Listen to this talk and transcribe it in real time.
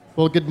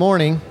Well, good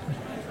morning.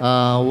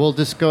 We'll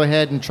just go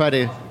ahead and try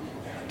to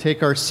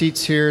take our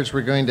seats here as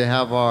we're going to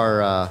have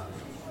our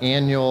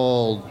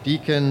annual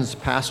Deacons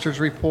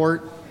Pastors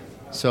Report.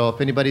 So if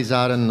anybody's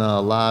out in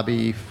the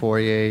lobby,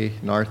 foyer,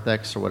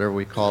 narthex, or whatever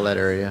we call that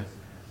area,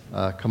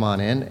 come on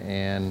in,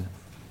 and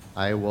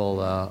I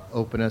will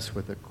open us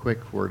with a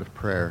quick word of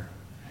prayer.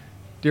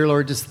 Dear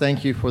Lord, just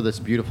thank you for this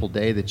beautiful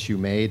day that you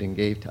made and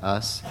gave to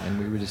us, and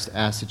we would just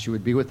ask that you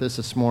would be with us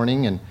this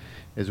morning, and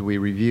as we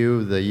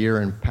review the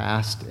year in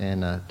past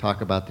and talk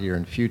about the year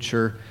in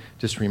future,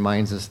 just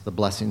reminds us the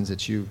blessings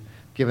that you've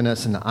given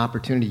us and the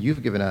opportunity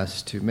you've given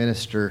us to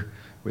minister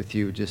with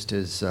you, just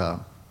as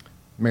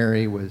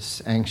Mary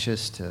was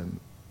anxious to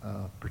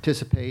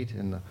participate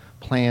in the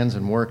plans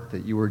and work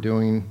that you were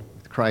doing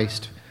with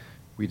Christ.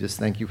 We just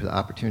thank you for the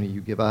opportunity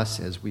you give us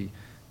as we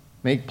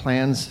make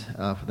plans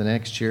for the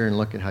next year and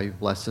look at how you've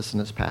blessed us in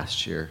this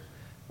past year.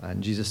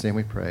 In Jesus' name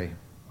we pray.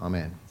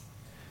 Amen.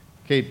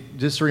 Okay,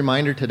 just a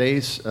reminder,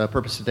 today's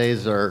purpose today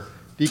is our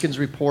Deacons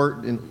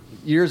Report.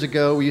 Years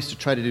ago, we used to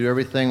try to do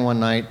everything one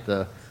night,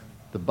 the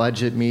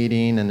budget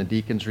meeting and the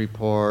Deacons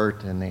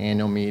Report and the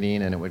annual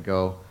meeting, and it would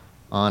go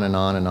on and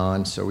on and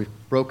on. So we've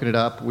broken it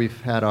up.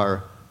 We've had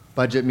our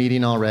budget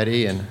meeting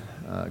already, and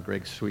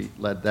Greg Sweet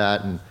led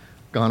that and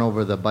gone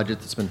over the budget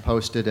that's been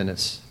posted, and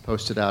it's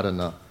posted out in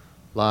the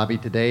lobby.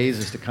 Today's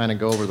is to kind of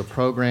go over the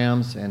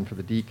programs and for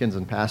the deacons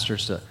and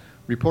pastors to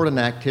report on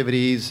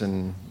activities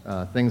and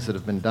things that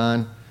have been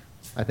done.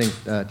 I think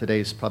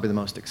today's probably the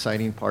most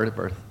exciting part of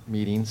our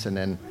meetings. And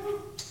then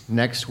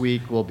next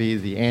week will be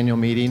the annual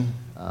meeting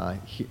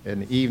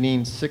in the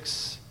evening,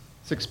 6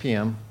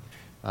 p.m.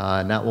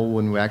 And that will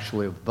when we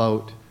actually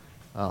vote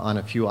on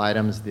a few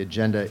items. The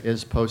agenda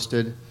is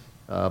posted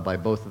by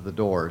both of the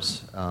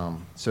doors.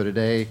 So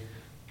today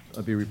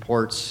will be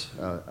reports,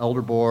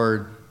 elder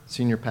board,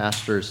 senior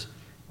pastors,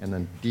 and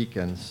then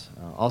deacons.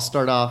 I'll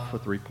start off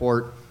with a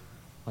report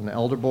on the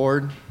elder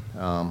board.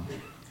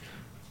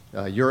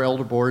 Your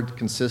elder board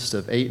consists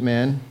of 8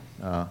 men.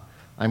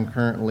 I'm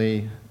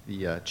currently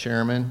the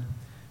chairman.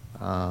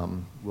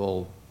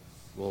 We'll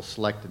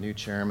select a new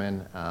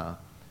chairman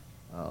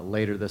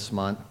later this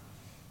month.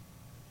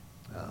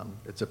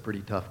 It's a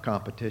pretty tough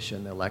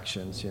competition,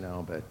 elections,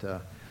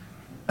 but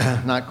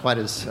not quite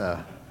as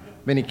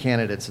many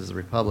candidates as the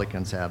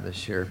Republicans have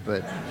this year.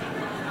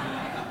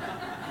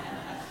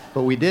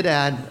 But we did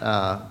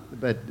add,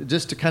 but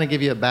just to kind of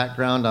give you a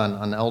background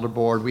on the elder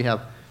board, we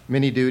have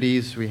many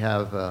duties. We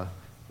have,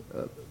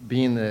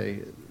 being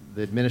the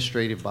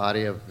administrative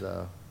body of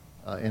the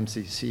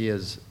MCC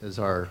as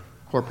our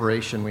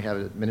corporation, we have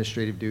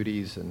administrative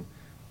duties, and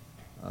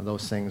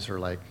those things are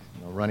like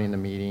running the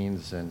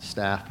meetings and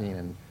staffing,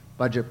 and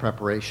budget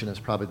preparation is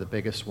probably the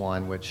biggest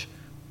one, which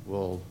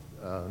will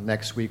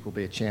next week will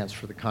be a chance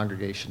for the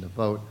congregation to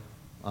vote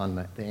on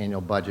the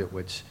annual budget,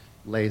 which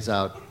lays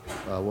out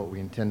what we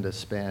intend to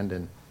spend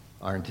and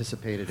our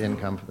anticipated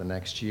income for the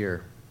next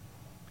year.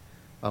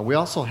 We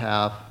also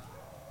have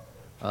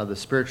the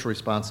spiritual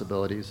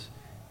responsibilities,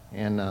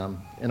 and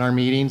in our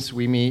meetings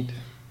we meet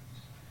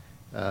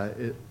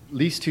at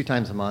least 2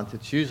 times a month.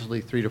 It's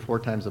usually 3 to 4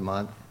 times a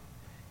month,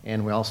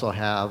 and we also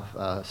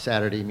have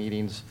Saturday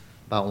meetings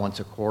about once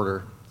a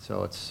quarter,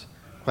 so it's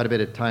quite a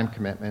bit of time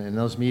commitment. In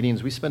those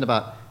meetings we spend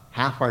about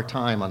half our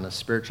time on the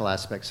spiritual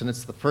aspects, and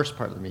it's the first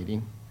part of the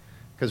meeting,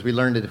 because we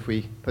learned that if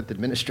we put the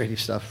administrative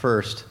stuff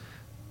first,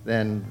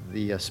 then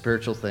the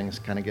spiritual things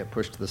kind of get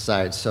pushed to the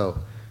side. So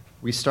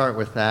we start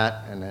with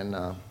that, and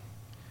then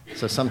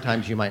so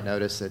sometimes you might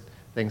notice that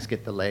things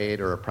get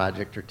delayed or a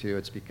project or two.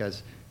 It's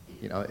because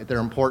they're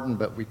important,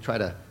 but we try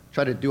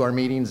to do our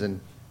meetings and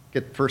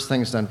get first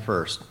things done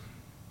first.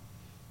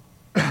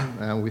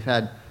 We've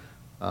had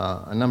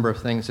a number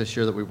of things this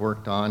year that we've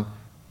worked on.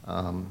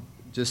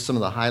 Just some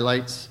of the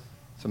highlights,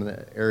 some of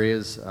the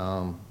areas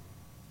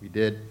we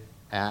did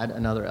add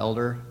another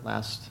elder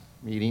last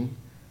meeting.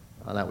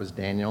 That was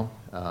Daniel.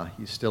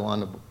 He's still on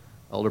the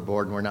elder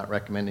board, and we're not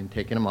recommending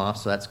taking him off,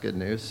 so that's good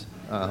news.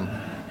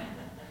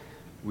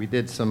 We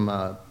did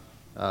some,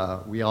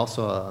 we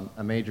also,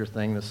 a major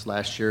thing this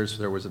last year is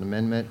there was an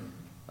amendment,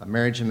 a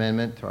marriage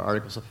amendment to our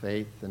Articles of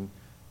Faith, and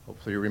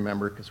hopefully you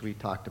remember because we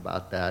talked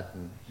about that,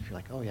 and if you're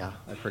like, oh yeah,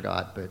 I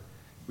forgot, but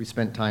we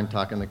spent time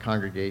talking to the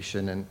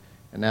congregation,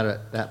 and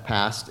that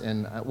passed.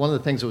 And one of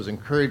the things that was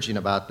encouraging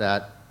about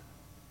that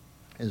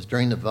is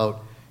during the vote,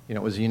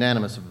 it was a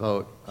unanimous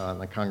vote in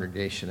the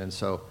congregation, and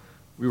so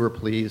we were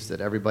pleased that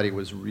everybody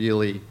was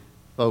really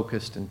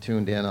focused and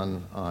tuned in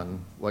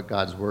on what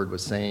God's Word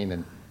was saying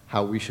and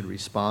how we should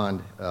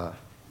respond,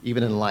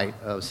 even in light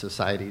of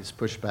society's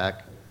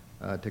pushback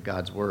to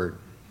God's Word.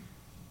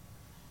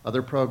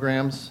 Other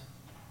programs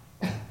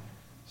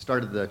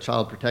started the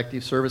Child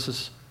Protective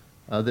Services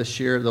this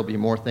year. There'll be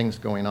more things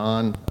going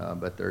on,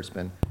 but there's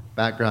been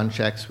background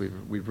checks.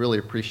 We've really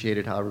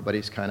appreciated how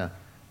everybody's kind of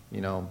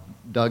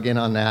dug in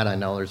on that. I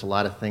know there's a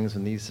lot of things,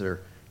 and these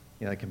are,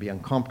 it can be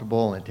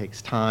uncomfortable, and it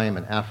takes time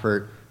and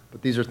effort,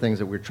 but these are things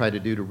that we're trying to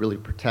do to really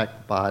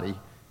protect the body,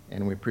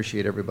 and we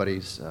appreciate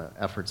everybody's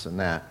efforts in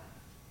that.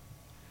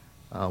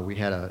 We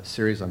had a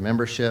series on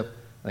membership.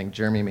 I think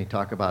Jeremy may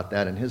talk about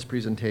that in his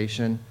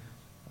presentation.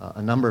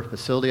 A number of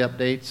facility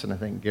updates, and I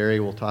think Gary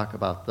will talk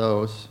about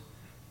those.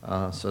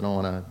 So I don't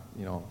want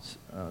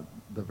to,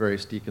 the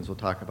various deacons will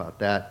talk about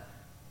that.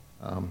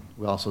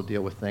 We also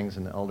deal with things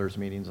in the elders'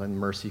 meetings on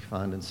Mercy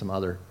Fund and some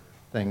other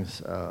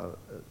things,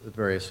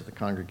 various with the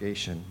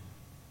congregation.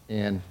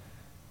 And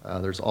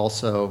there's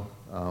also,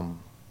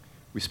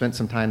 we spent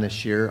some time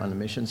this year on the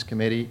missions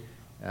committee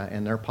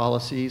and their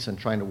policies and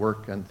trying to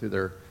work through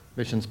their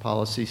missions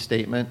policy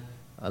statement.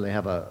 They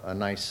have a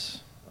nice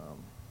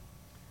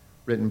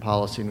written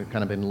policy, and we've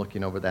kind of been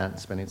looking over that and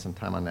spending some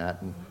time on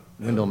that. And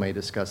Wendell may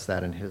discuss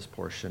that in his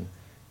portion.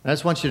 And I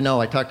just want you to know,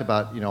 I talked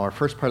about, our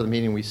first part of the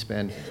meeting we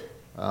spend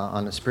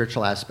on the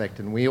spiritual aspect,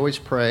 and we always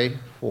pray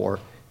for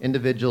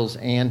individuals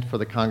and for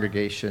the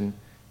congregation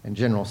in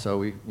general. So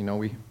we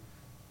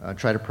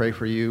try to pray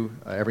for you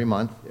every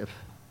month,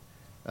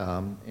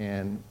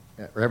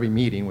 or every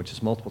meeting, which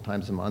is multiple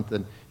times a month,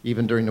 and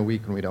even during the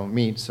week when we don't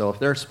meet. So if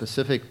there are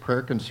specific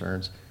prayer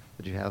concerns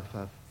that you have,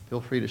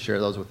 feel free to share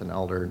those with an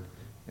elder,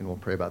 and we'll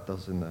pray about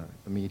those in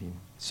the meeting.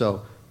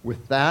 So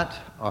with that,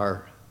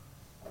 our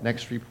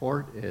next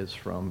report is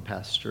from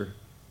Pastor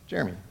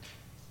Jeremy.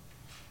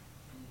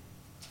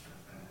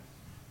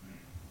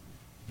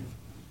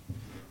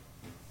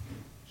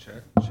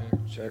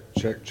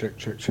 Check.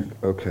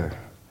 Okay.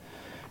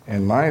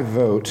 And my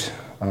vote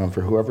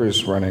for whoever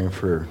is running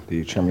for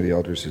the chairman of the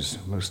elders is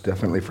most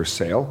definitely for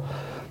sale.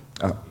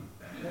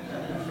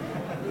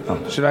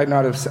 Should I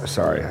not have said?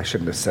 Sorry, I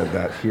shouldn't have said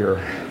that here.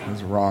 It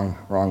was a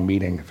wrong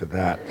meeting for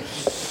that.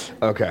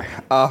 Okay.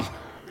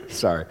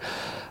 Sorry.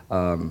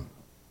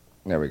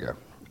 There we go.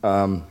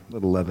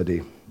 Little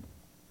levity.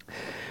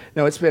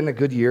 No, it's been a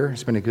good year.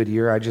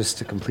 I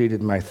just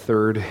completed my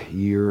 3rd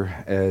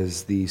year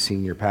as the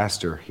senior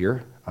pastor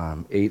here.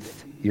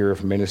 8th year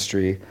of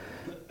ministry.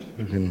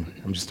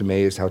 I'm just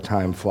amazed how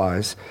time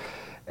flies.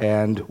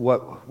 And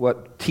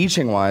what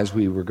teaching-wise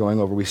we were going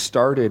over, we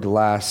started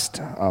last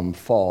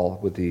fall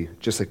with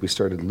just like we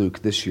started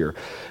Luke this year,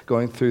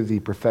 going through the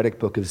prophetic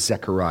book of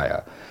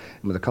Zechariah.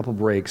 And with a couple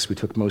breaks, we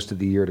took most of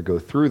the year to go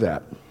through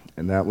that.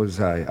 And that was,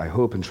 I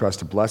hope and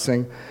trust, a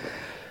blessing.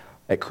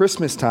 At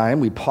Christmas time,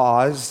 we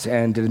paused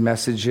and did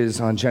messages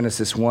on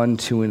Genesis 1,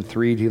 2, and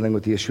 3, dealing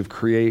with the issue of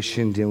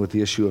creation, dealing with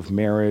the issue of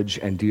marriage,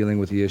 and dealing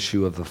with the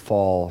issue of the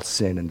fall,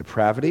 sin, and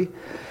depravity.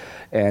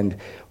 And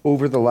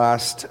over the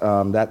last,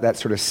 that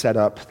sort of set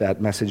up,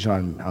 that message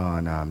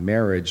on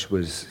marriage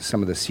was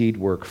some of the seed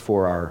work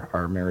for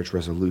our marriage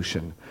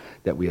resolution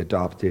that we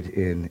adopted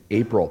in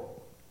April.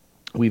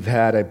 We've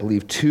had, I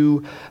believe,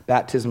 2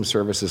 baptism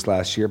services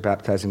last year,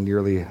 baptizing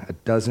nearly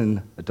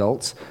 12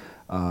 adults,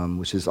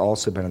 which has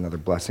also been another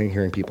blessing,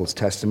 hearing people's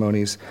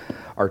testimonies.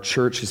 Our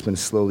church has been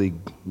slowly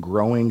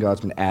growing.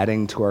 God's been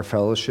adding to our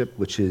fellowship,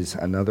 which is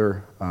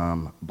another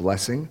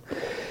blessing.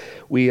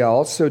 We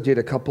also did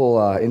a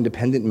couple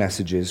independent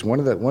messages. One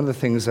of the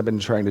things I've been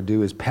trying to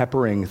do is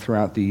peppering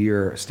throughout the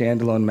year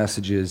standalone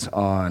messages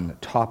on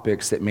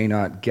topics that may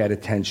not get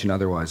attention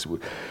otherwise.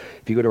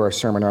 If you go to our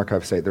sermon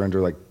archive site, they're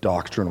under like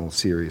doctrinal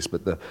series.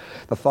 But the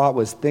thought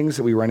was things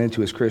that we run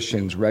into as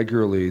Christians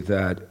regularly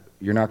that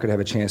you're not going to have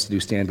a chance to do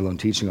standalone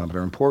teaching on, but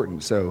are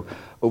important. So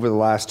over the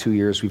last 2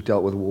 years, we've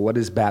dealt with what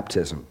is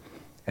baptism?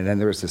 And then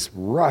there's this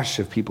rush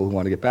of people who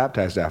want to get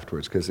baptized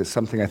afterwards because it's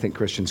something I think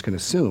Christians can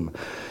assume.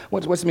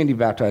 What's it mean to be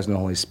baptized in the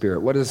Holy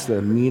Spirit? What is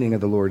the meaning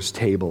of the Lord's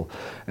table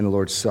and the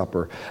Lord's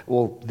Supper?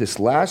 Well, this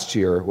last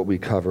year, what we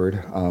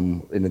covered,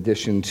 in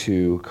addition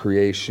to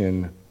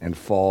creation and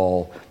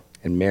fall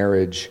and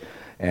marriage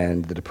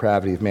and the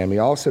depravity of man, we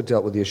also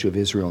dealt with the issue of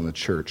Israel and the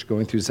church,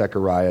 going through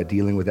Zechariah,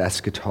 dealing with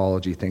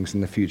eschatology, things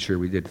in the future.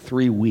 We did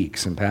 3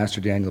 weeks, and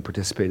Pastor Daniel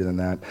participated in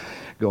that,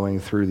 going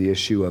through the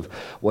issue of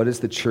what is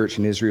the church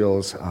and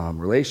Israel's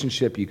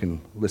relationship. You can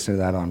listen to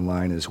that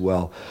online as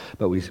well.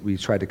 But we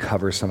tried to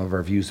cover some of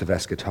our views of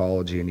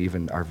eschatology and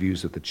even our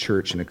views of the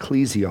church and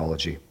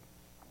ecclesiology.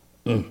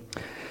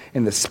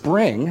 In the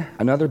spring,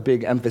 another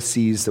big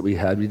emphasis that we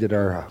had,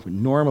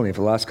 normally for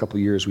the last couple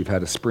of years, we've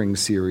had a spring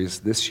series.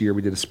 This year,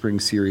 we did a spring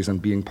series on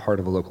being part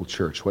of a local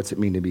church. What's it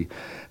mean to be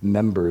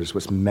members?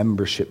 What's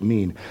membership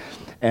mean?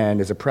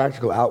 And as a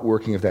practical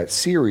outworking of that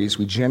series,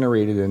 we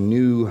generated a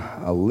new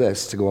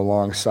list to go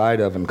alongside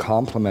of and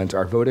complement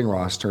our voting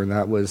roster, and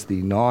that was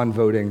the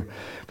non-voting,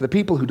 for the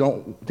people who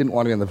didn't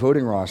want to be on the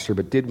voting roster,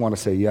 but did want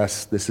to say,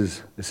 yes, this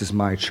is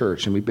my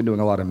church. And we've been doing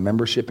a lot of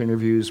membership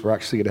interviews. We're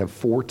actually going to have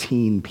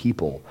 14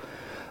 people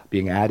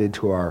being added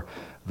to our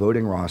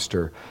voting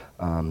roster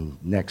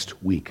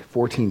next week.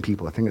 14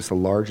 people. I think it's the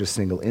largest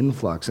single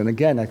influx. And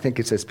again, I think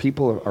it's as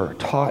people are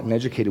taught and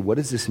educated, what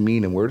does this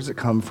mean and where does it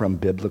come from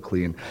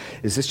biblically? And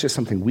is this just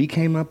something we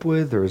came up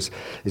with, or is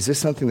this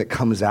something that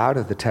comes out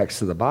of the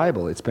text of the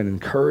Bible? It's been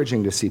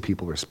encouraging to see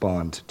people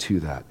respond to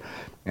that.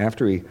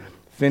 After we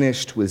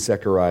finished with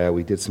Zechariah,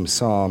 we did some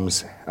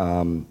Psalms,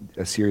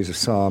 a series of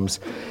Psalms.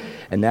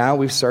 And now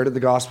we've started the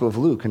Gospel of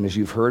Luke, and as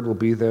you've heard, we'll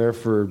be there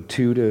for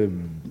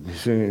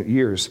 2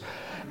 years.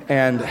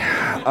 And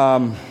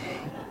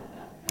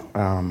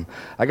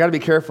I got to be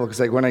careful because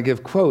like when I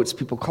give quotes,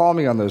 people call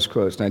me on those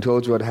quotes. And I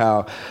told you about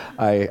how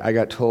I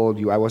got told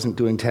I wasn't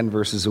doing 10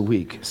 verses a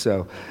week.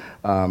 So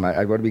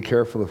I want to be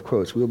careful of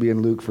quotes. We'll be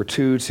in Luke for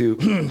 2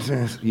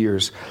 to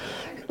years.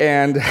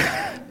 And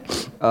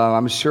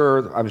I'm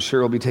sure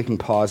we'll be taking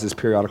pauses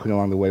periodically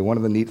along the way. One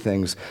of the neat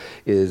things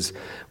is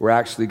we're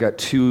actually got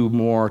 2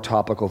 more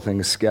topical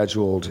things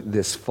scheduled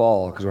this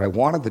fall, because what I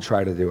wanted to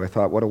try to do, I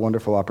thought, what a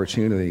wonderful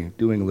opportunity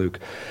doing Luke,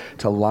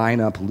 to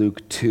line up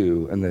Luke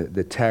 2 and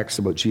the text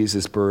about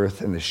Jesus'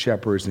 birth and the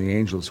shepherds and the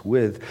angels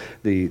with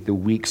the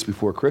weeks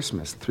before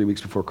Christmas, 3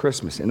 weeks before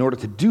Christmas. In order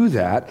to do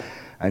that,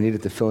 I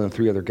needed to fill in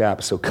 3 other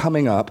gaps. So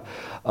coming up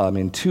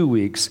in 2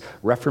 weeks,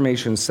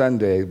 Reformation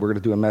Sunday, we're going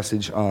to do a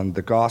message on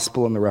the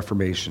gospel and the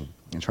Reformation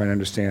and trying to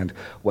understand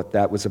what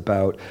that was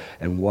about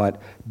and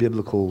what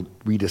biblical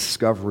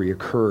rediscovery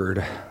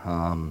occurred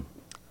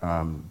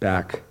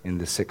back in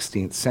the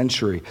 16th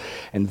century.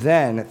 And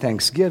then at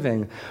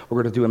Thanksgiving,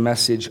 we're going to do a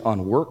message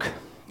on work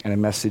and a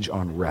message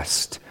on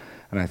rest.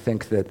 And I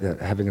think that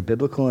having a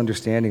biblical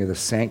understanding of the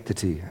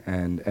sanctity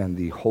and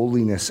the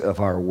holiness of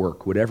our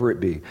work, whatever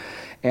it be,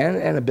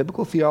 and a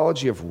biblical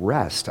theology of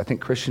rest. I think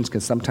Christians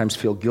can sometimes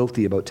feel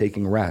guilty about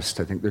taking rest.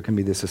 I think there can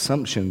be this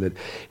assumption that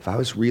if I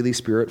was really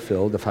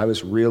spirit-filled, if I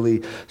was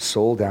really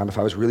soul down, if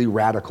I was really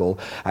radical,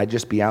 I'd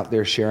just be out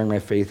there sharing my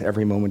faith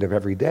every moment of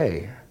every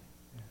day.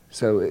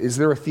 So is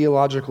there a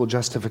theological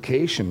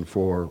justification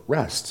for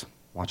rest?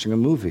 Watching a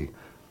movie,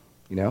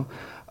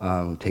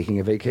 taking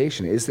a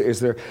vacation. Is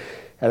there?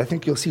 And I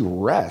think you'll see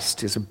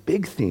rest is a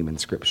big theme in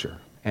Scripture.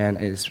 And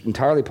it's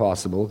entirely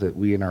possible that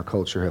we in our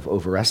culture have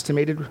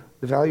overestimated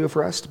the value of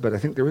rest, but I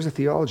think there is a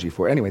theology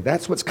for it. Anyway,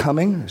 that's what's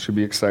coming. It should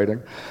be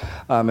exciting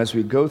as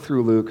we go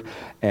through Luke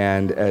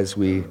and as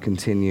we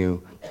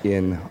continue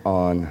in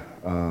on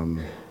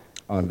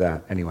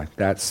that. Anyway,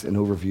 that's an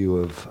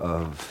overview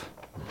of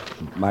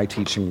my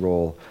teaching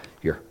role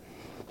here.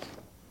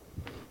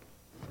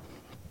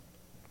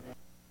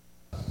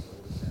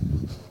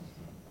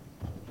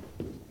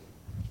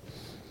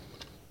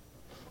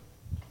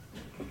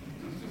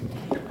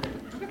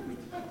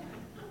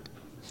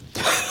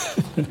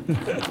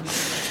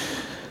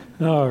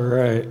 All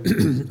right.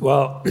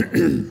 Well,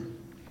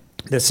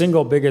 the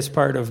single biggest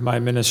part of my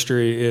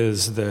ministry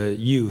is the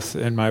youth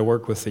and my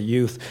work with the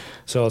youth.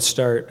 So I'll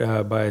start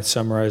by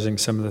summarizing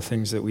some of the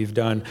things that we've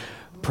done.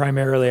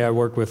 Primarily, I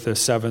work with the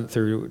 7th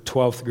through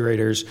 12th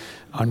graders.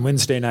 On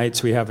Wednesday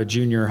nights, we have a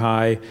junior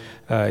high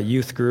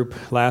youth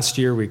group. Last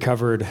year, we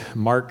covered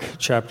Mark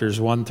chapters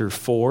 1 through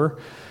 4,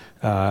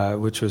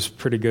 which was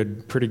pretty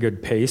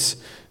good pace.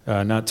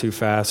 Not too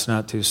fast,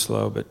 not too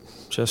slow, but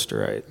just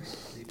right.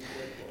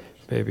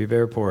 Baby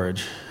bear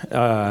porridge.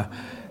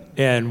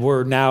 And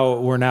we're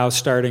now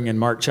starting in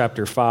Mark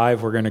chapter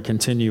 5. We're going to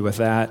continue with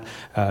that,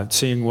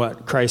 seeing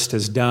what Christ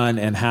has done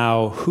and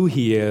how who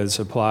he is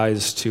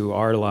applies to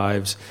our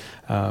lives.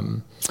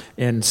 And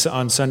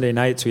on Sunday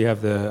nights, we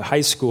have the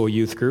high school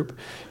youth group.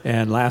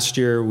 And last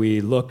year,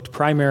 we looked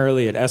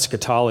primarily at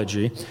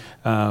eschatology.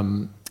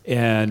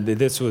 And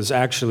this was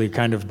actually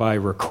kind of by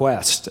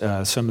request.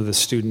 Some of the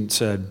students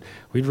said,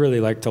 we'd really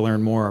like to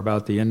learn more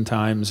about the end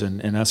times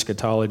and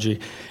eschatology.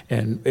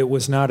 And it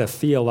was not a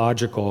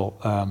theological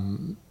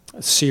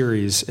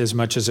series as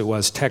much as it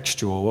was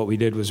textual. What we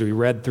did was we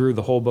read through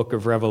the whole book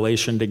of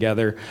Revelation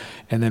together,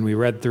 and then we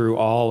read through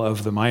all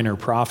of the minor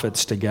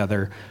prophets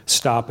together,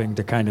 stopping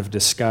to kind of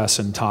discuss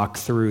and talk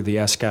through the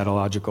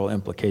eschatological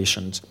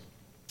implications.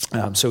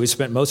 So we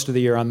spent most of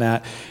the year on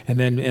that. And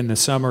then in the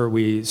summer,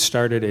 we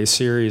started a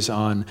series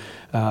on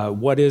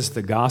what is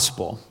the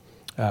gospel.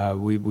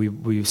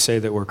 We say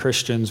that we're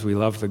Christians, we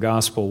love the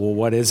gospel. Well,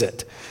 what is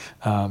it?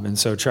 And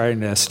so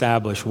trying to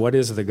establish what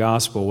is the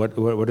gospel,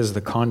 what is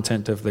the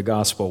content of the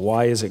gospel,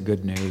 why is it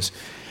good news?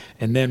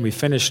 And then we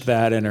finished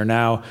that and are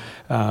now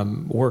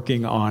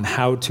working on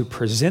how to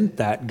present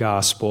that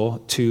gospel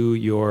to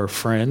your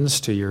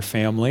friends, to your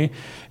family,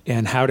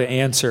 and how to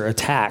answer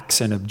attacks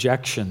and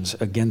objections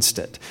against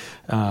it.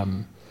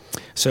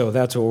 So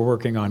that's what we're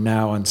working on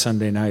now on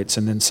Sunday nights.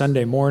 And then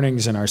Sunday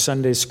mornings in our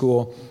Sunday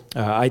school,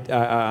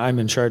 I'm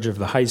in charge of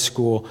the high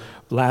school.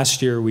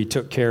 Last year we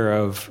took care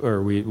of,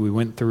 or we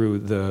went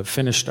through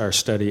finished our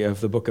study of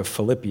the book of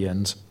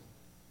Philippians,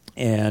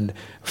 and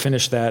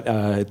finished that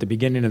at the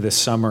beginning of this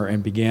summer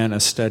and began a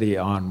study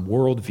on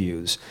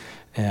worldviews.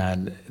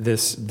 And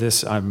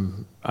this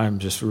I'm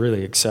just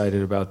really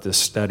excited about this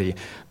study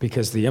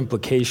because the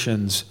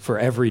implications for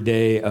every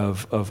day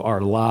of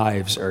our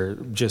lives are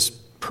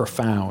just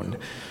profound.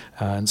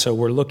 And so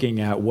we're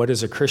looking at what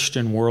is a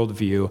Christian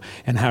worldview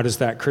and how does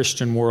that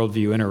Christian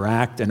worldview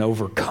interact and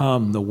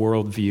overcome the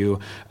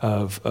worldview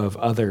of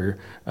other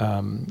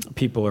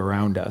people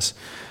around us.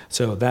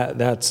 So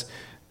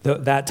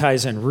that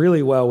ties in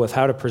really well with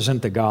how to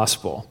present the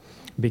gospel.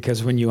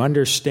 Because when you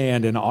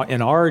understand in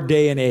our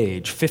day and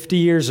age, 50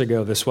 years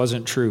ago this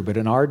wasn't true, but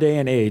in our day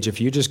and age,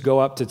 if you just go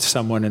up to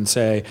someone and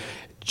say,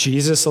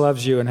 Jesus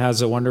loves you and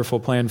has a wonderful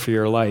plan for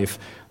your life,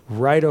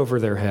 right over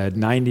their head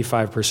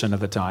 95% of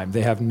the time.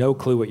 They have no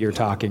clue what you're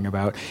talking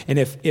about. And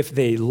if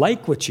they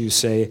like what you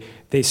say,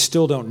 they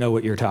still don't know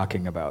what you're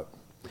talking about.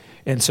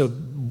 And so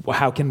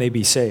how can they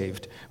be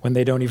saved when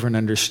they don't even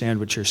understand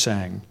what you're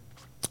saying?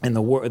 And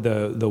the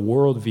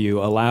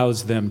worldview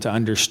allows them to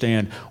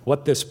understand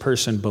what this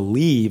person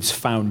believes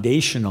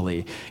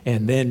foundationally,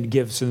 and then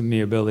gives them the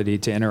ability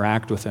to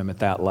interact with them at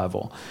that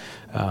level.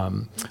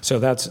 So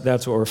that's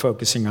what we're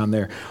focusing on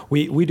there.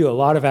 We do a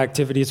lot of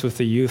activities with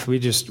the youth.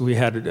 We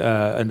had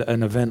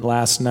an event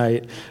last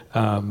night.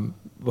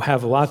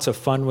 Have lots of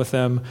fun with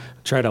them.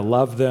 Try to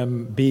love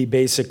them. Be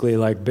basically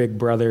like big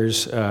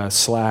brothers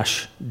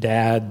 /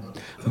 dad,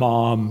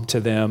 mom to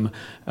them.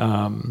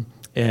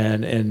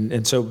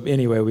 And so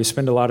anyway, we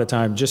spend a lot of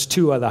time. Just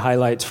two of the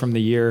highlights from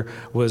the year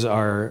was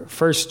our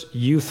first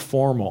youth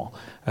formal.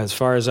 As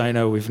far as I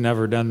know, we've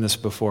never done this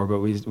before, but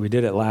we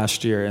did it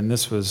last year, and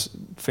this was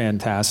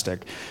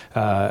fantastic.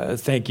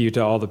 Thank you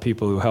to all the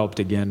people who helped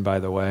again, by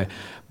the way.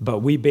 But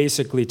we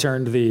basically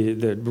turned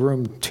the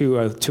room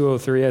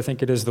 203, I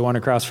think it is, the one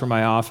across from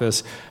my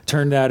office,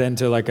 turned that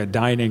into like a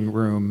dining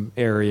room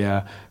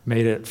area,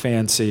 made it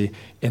fancy,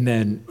 and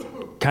then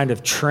kind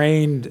of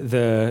trained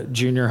the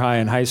junior high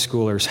and high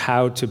schoolers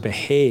how to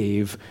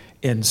behave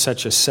in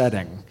such a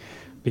setting,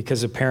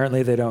 because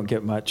apparently they don't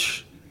get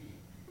much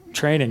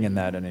training in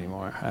that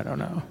anymore. I don't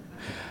know.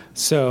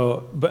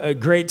 So, but a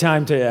great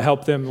time to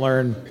help them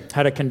learn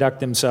how to conduct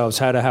themselves,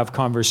 how to have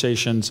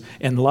conversations,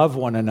 and love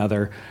one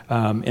another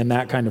in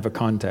that kind of a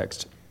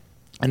context.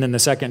 And then the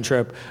second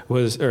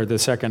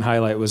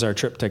highlight was our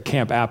trip to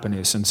Camp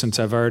Appanus. And since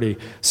I've already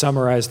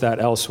summarized that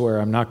elsewhere,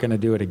 I'm not going to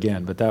do it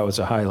again, but that was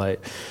a highlight.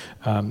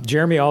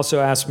 Jeremy also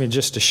asked me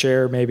just to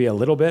share maybe a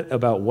little bit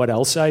about what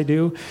else I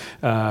do,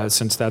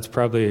 since that's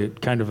probably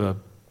kind of a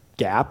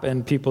gap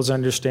in people's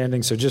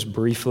understanding. So just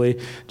briefly,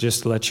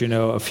 just to let you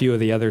know a few of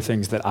the other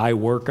things that I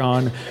work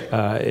on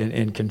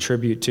and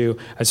contribute to.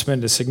 I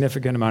spend a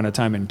significant amount of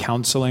time in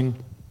counseling.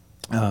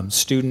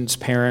 Students,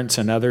 parents,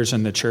 and others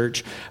in the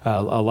church.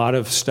 A lot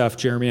of stuff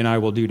Jeremy and I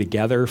will do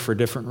together for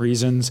different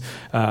reasons,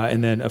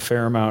 and then a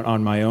fair amount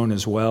on my own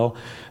as well.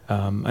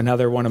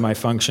 Another one of my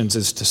functions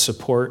is to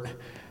support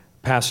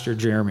Pastor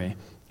Jeremy.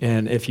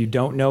 And if you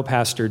don't know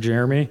Pastor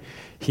Jeremy,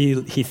 he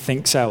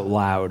thinks out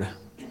loud.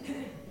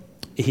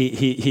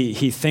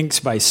 He thinks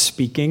by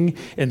speaking,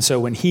 and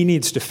so when he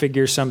needs to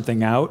figure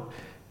something out,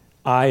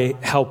 I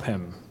help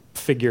him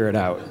figure it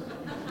out.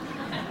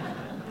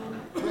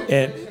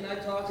 And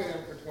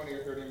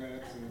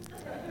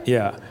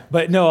yeah,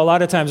 but no, a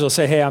lot of times they'll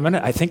say, hey,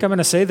 I think I'm going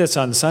to say this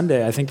on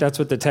Sunday. I think that's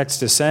what the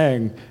text is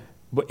saying.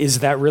 But is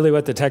that really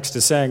what the text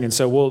is saying? And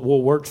so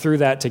we'll work through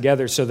that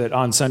together so that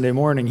on Sunday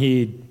morning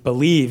he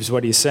believes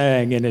what he's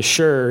saying and is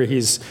sure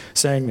he's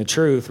saying the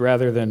truth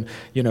rather than,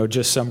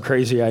 just some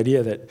crazy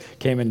idea that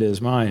came into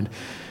his mind,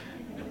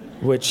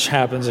 which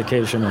happens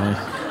occasionally.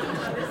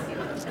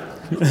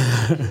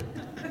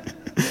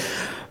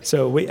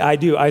 So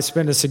I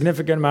spend a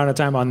significant amount of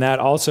time on that,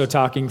 also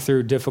talking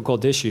through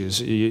difficult issues,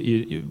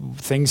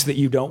 things that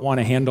you don't want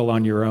to handle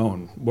on your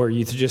own, where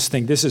you just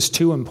think, this is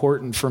too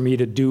important for me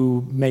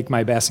to make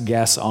my best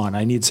guess on.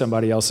 I need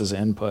somebody else's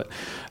input.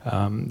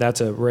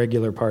 That's a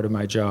regular part of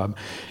my job.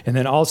 And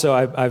then also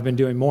I've been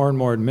doing more and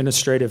more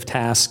administrative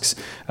tasks.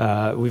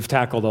 We've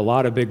tackled a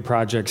lot of big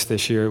projects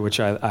this year,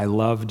 which I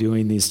love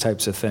doing these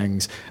types of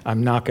things.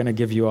 I'm not going to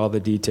give you all the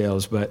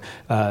details, but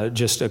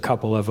just a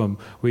couple of them.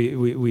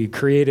 We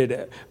created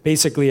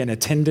basically an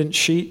attendance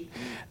sheet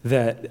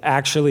that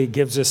actually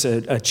gives us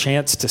a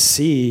chance to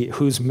see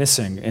who's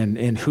missing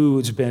and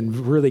who's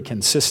been really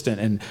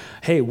consistent. And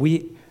hey,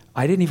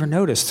 I didn't even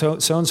notice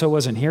so-and-so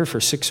wasn't here for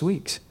 6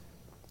 weeks.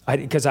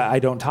 Because I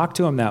don't talk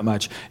to him that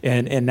much.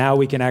 And now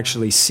we can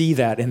actually see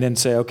that and then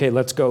say, okay,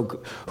 let's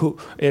go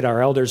at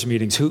our elders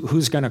meetings,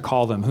 who's going to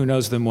call them? Who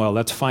knows them well?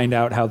 Let's find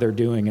out how they're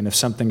doing and if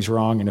something's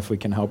wrong and if we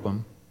can help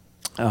them.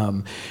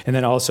 And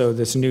then also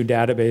this new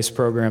database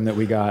program that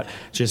we got,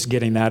 just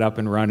getting that up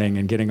and running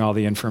and getting all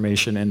the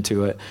information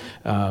into it.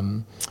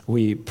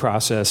 We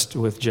processed,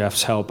 with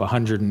Jeff's help,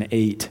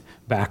 108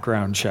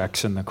 background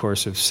checks in the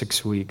course of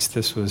 6 weeks.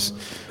 This was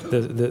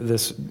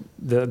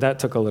that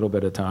took a little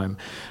bit of time.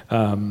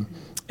 And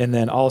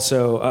then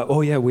also,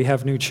 we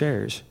have new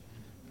chairs.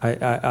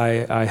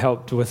 I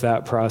helped with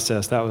that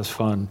process. That was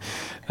fun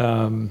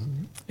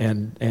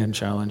and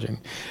challenging.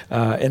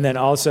 And then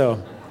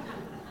also,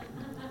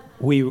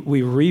 we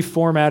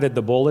reformatted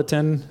the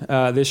bulletin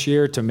this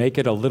year to make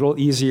it a little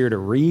easier to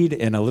read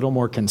and a little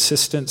more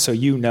consistent. So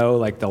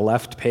like the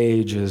left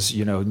page is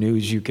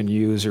news you can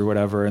use or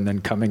whatever, and then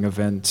coming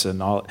events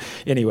and all.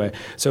 Anyway,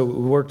 so we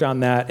worked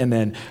on that, and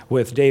then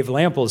with Dave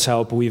Lample's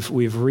help, we've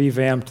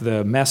revamped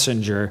the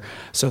messenger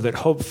so that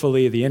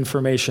hopefully the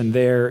information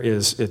there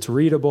it's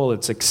readable,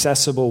 it's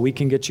accessible. We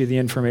can get you the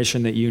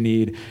information that you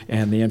need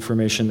and the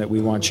information that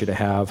we want you to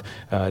have.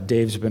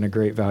 Dave's been a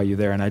great value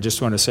there, and I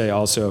just want to say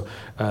also.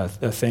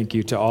 A thank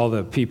you to all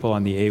the people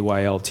on the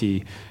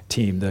AYLT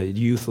team, the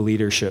youth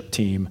leadership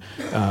team.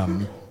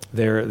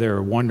 They're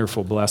a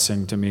wonderful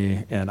blessing to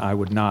me, and I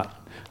would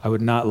not I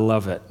would not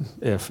love it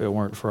if it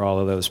weren't for all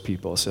of those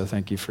people. So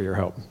thank you for your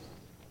help.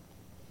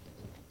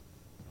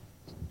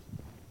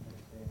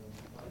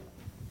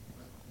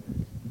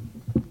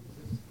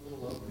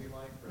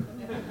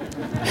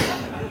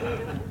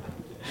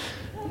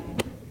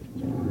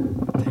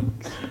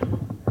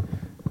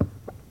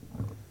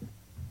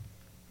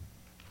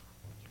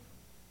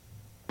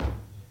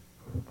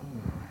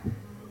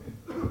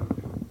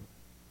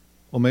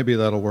 Well, maybe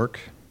that'll work.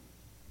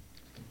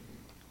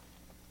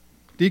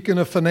 Deacon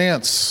of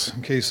Finance,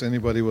 in case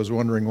anybody was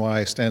wondering why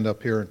I stand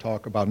up here and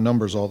talk about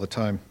numbers all the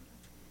time.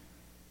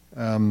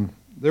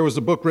 There was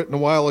a book written a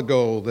while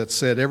ago that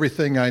said,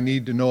 "Everything I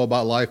need to know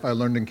about life I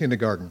learned in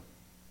kindergarten."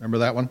 Remember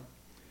that one?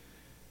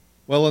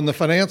 Well, in the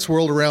finance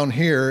world around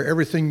here,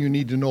 everything you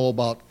need to know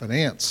about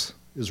finance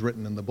is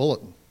written in the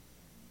bulletin.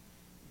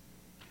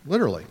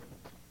 Literally.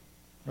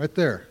 Right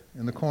there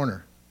in the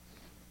corner.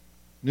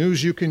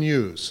 News you can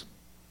use.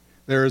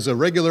 There is a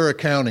regular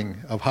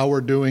accounting of how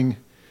we're doing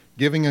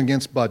giving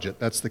against budget.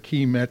 That's the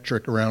key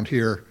metric around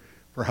here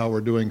for how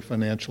we're doing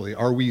financially.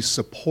 Are we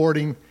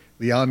supporting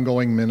the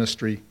ongoing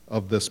ministry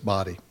of this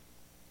body?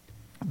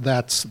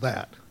 That's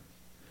that.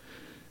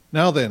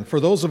 Now then, for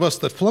those of us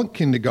that flunk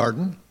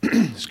kindergarten,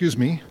 excuse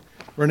me,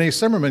 Renee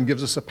Simmerman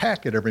gives us a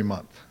packet every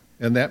month,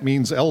 and that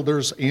means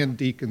elders and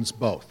deacons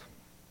both.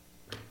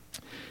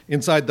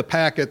 Inside the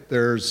packet,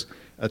 there's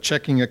a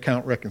checking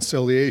account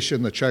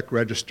reconciliation, the check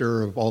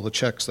register of all the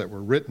checks that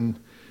were written.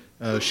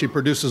 She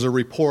produces a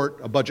report,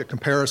 a budget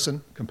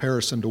comparison.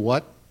 Comparison to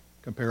what?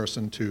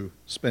 Comparison to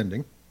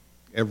spending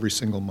every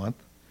single month.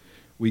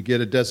 We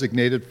get a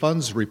designated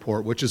funds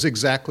report, which is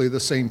exactly the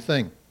same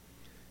thing.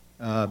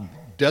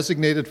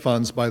 Designated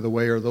funds, by the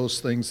way, are those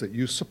things that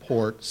you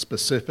support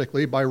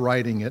specifically by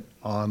writing it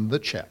on the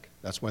check.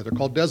 That's why they're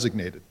called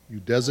designated. You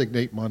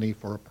designate money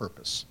for a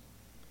purpose.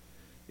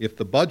 If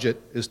the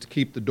budget is to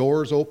keep the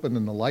doors open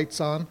and the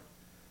lights on,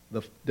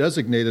 the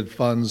designated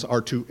funds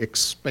are to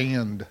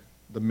expand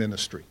the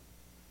ministry.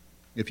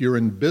 If you're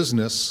in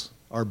business,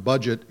 our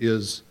budget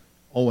is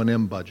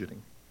O&M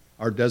budgeting.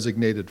 Our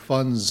designated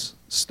funds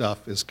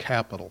stuff is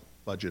capital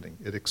budgeting.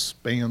 It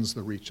expands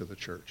the reach of the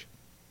church.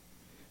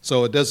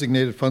 So a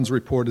designated funds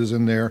report is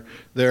in there.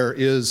 There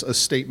is a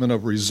statement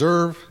of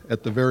reserve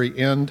at the very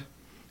end.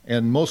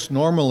 And most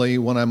normally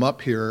when I'm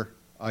up here,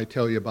 I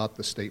tell you about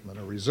the statement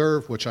of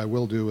reserve, which I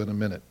will do in a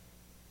minute.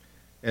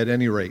 At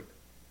any rate,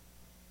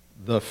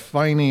 the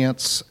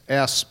finance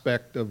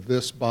aspect of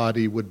this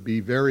body would be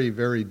very,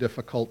 very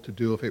difficult to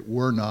do if it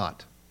were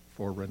not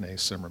for Renee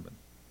Simmerman.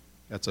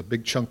 That's a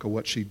big chunk of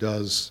what she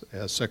does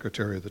as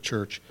secretary of the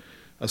church,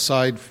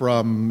 aside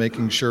from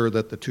making sure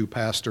that the two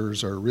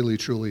pastors are really,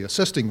 truly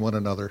assisting one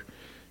another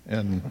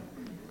and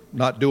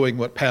not doing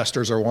what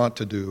pastors are wont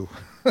to do.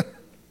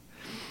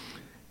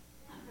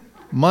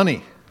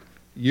 Money.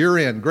 Year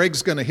end.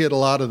 Greg's going to hit a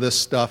lot of this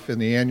stuff in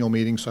the annual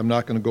meeting, so I'm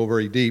not going to go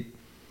very deep.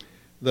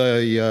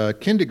 The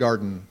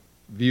kindergarten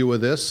view of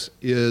this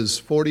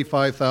is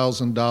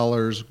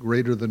 $45,000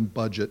 greater than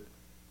budget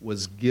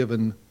was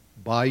given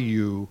by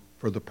you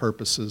for the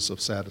purposes of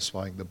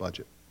satisfying the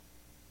budget.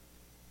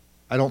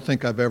 I don't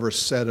think I've ever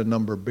said a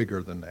number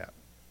bigger than that,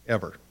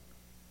 ever.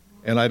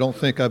 And I don't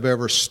think I've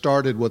ever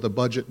started with a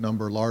budget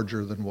number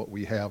larger than what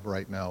we have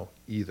right now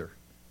either.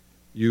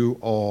 You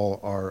all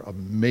are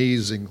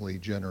amazingly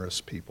generous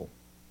people.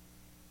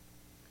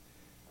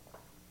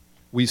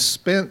 We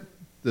spent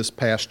this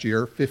past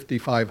year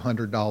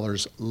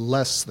 $5,500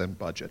 less than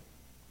budget.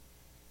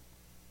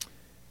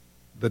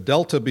 The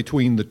delta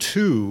between the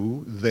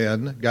two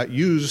then got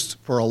used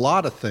for a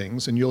lot of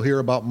things, and you'll hear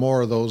about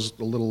more of those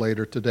a little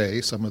later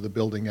today, some of the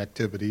building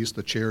activities,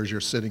 the chairs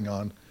you're sitting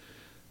on,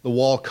 the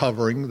wall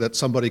covering that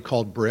somebody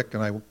called brick,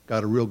 and I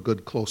got a real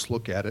good close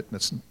look at it, and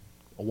it's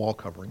a wall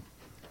covering.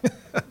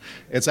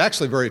 It's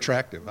actually very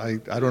attractive. I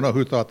don't know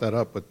who thought that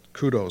up, but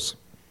kudos.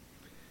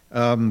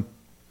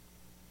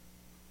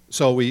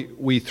 So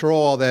we throw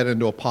all that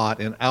into a pot,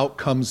 and out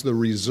comes the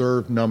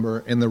reserve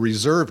number. And the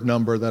reserve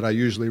number that I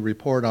usually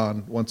report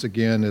on, once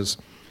again, is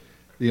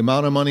the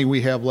amount of money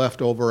we have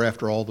left over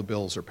after all the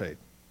bills are paid.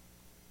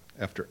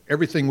 After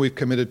everything we've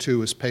committed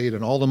to is paid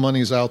and all the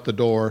money's out the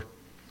door,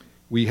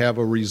 we have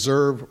a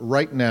reserve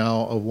right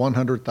now of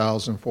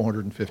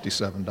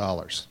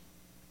 $100,457.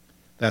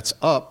 That's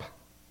up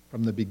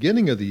from the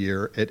beginning of the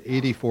year at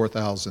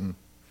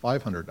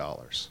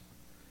 $84,500.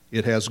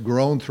 It has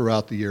grown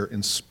throughout the year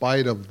in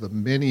spite of the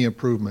many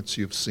improvements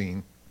you've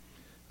seen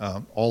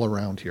all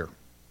around here.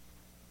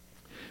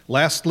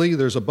 Lastly,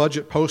 there's a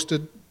budget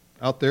posted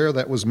out there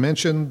that was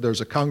mentioned.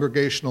 There's a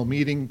congregational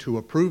meeting to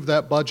approve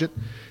that budget,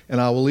 and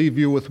I will leave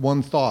you with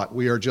one thought.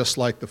 We are just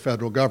like the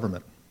federal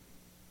government.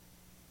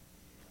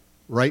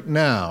 Right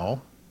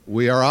now,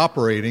 we are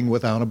operating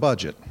without a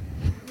budget.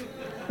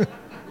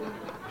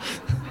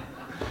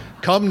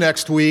 Come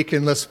next week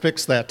and let's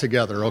fix that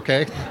together,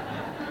 okay?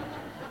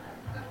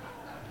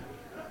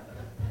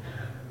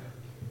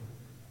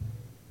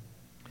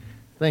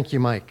 Thank you,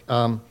 Mike.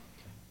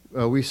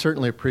 We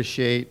certainly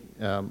appreciate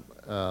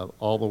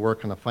all the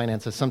work on the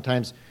finances.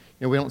 Sometimes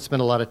we don't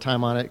spend a lot of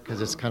time on it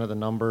because it's kind of the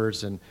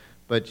numbers,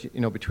 but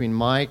between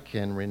Mike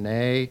and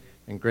Renee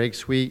and Greg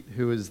Sweet,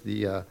 who is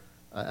the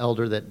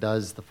elder that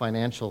does the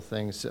financial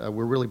things,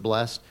 we're really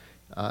blessed.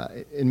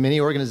 In many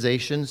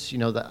organizations,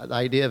 the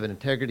idea of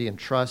integrity and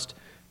trust,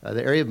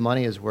 the area of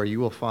money is where you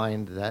will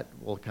find that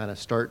will kind of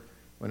start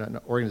when an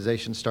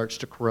organization starts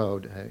to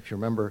corrode. If you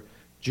remember,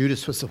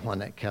 Judas was the one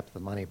that kept the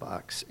money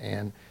box,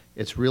 and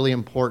it's really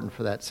important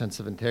for that sense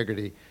of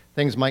integrity.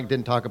 Things Mike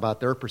didn't talk about,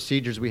 there are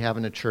procedures we have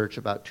in a church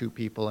about 2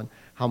 people and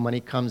how money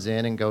comes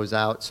in and goes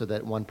out so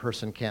that one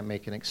person can't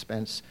make an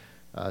expense.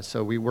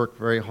 So we work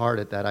very hard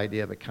at that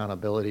idea of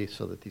accountability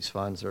so that these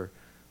funds are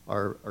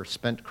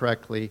spent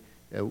correctly.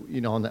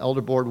 On the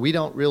elder board, we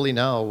don't really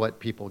know what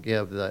people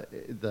give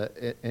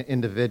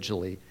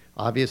individually.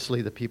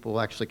 Obviously, the people who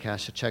actually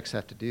cash the checks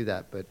have to do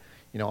that, but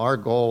our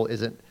goal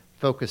isn't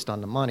focused on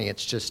the money.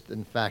 It's just,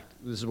 in fact,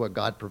 this is what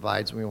God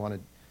provides, and we want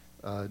to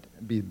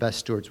be the best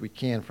stewards we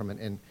can from it.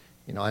 And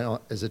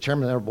as the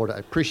chairman of the elder board, I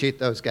appreciate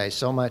those guys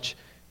so much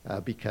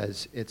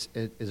because it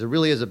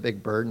really is a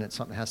big burden. It's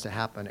something that has to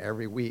happen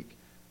every week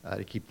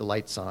to keep the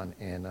lights on,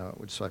 and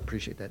so I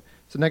appreciate that.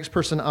 So the next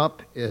person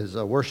up is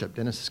worship,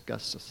 Dennis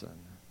Gustafson.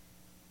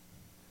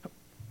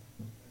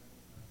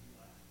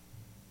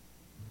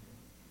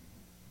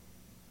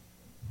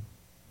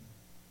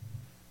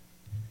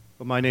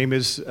 Well, my name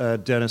is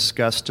Dennis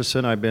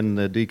Gustafson. I've been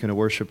the deacon of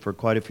worship for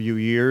quite a few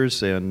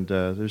years, and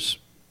there's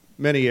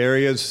many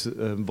areas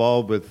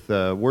involved with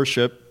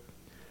worship,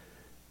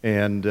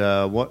 and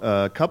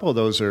a couple of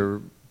those are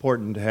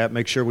important to have.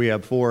 Make sure we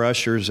have 4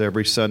 ushers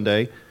every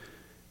Sunday,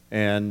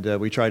 and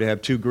we try to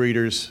have 2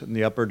 greeters in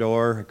the upper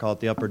door. I call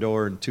it the upper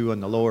door, and 2 on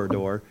the lower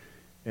door.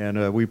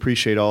 And we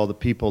appreciate all the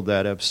people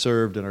that have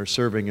served and are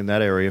serving in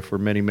that area for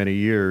many, many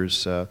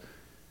years.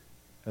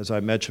 As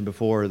I mentioned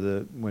before,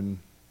 when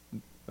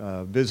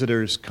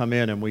visitors come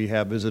in, and we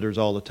have visitors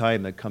all the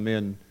time that come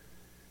in,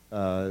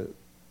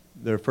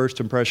 their first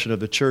impression of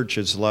the church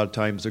is a lot of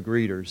times the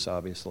greeters,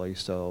 obviously.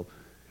 So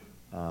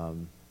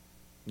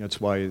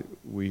that's why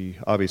we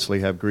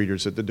obviously have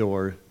greeters at the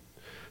door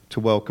to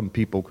welcome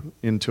people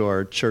into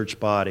our church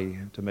body,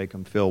 to make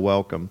them feel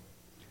welcome.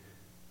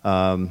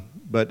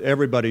 But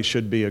everybody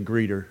should be a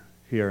greeter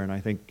here, and I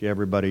think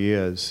everybody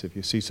is. If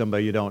you see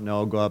somebody you don't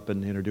know, go up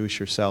and introduce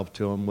yourself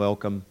to them,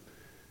 welcome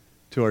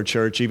to our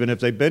church. Even if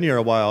they've been here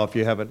a while, if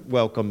you haven't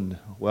welcome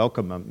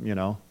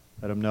them,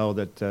 let them know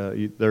that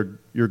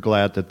you're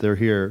glad that they're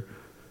here.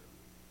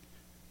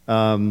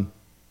 And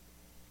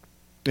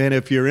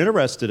if you're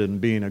interested in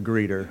being a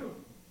greeter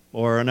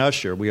or an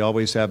usher, we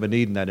always have a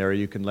need in that area.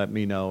 You can let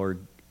me know, or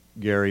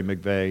Gary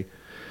McVeigh.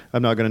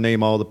 I'm not going to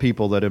name all the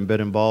people that have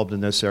been involved in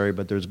this area,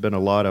 but there's been a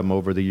lot of them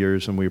over the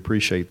years, and we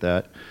appreciate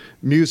that.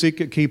 Music,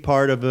 a key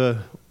part of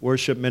a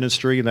worship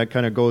ministry, and that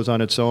kind of goes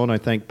on its own. I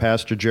thank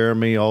Pastor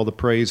Jeremy, all the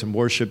praise and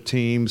worship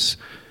teams.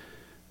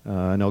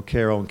 I know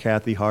Carol and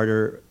Kathy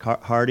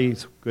Hardy.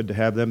 It's good to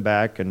have them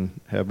back and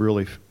have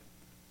really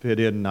fit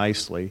in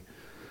nicely.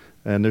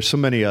 And there's so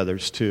many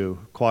others, too.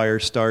 Choir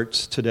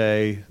starts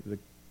today, the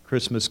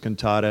Christmas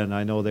cantata, and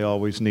I know they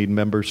always need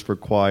members for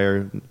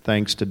choir.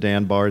 Thanks to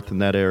Dan Barth in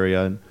that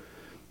area. And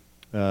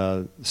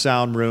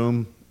sound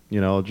room,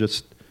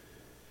 just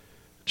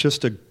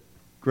a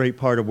great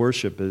part of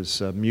worship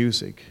is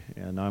music,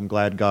 and I'm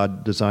glad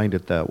God designed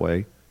it that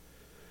way.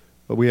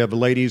 But we have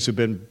ladies who've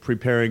been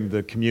preparing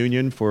the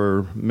communion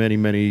for many,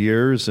 many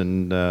years,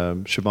 and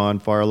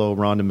Siobhan Farlow,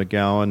 Rhonda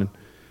McGowan,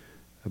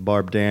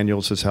 Barb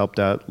Daniels has helped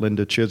out,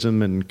 Linda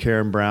Chisholm and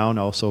Karen Brown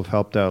also have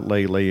helped out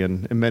lately,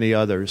 and many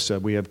others.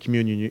 We have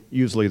communion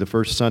usually the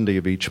first Sunday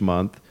of each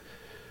month.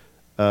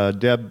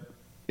 Deb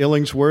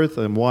Illingsworth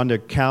and Wanda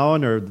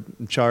Cowan are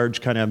in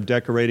charge kind of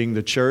decorating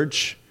the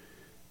church,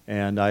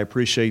 and I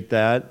appreciate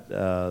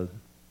that.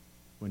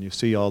 When you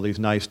see all these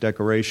nice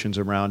decorations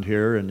around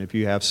here, and if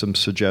you have some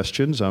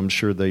suggestions, I'm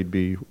sure they'd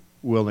be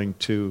willing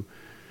to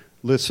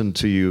listen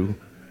to you.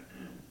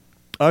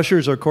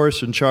 Ushers are, of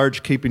course, in charge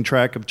of keeping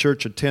track of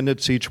church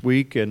attendance each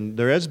week, and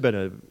there has been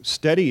a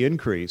steady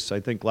increase. I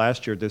think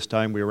last year at this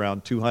time we were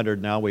around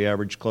 200. Now we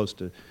average close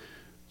to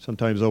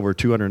sometimes over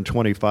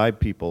 225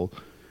 people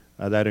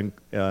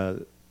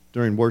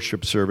during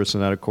worship service,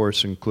 and that, of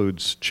course,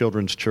 includes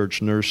children's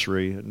church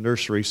nursery.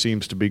 Nursery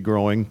seems to be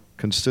growing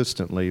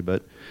consistently,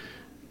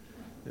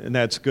 and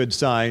that's a good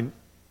sign.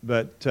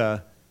 But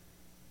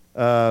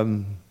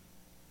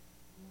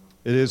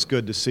it is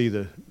good to see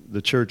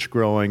the church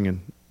growing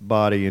and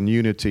body and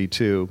unity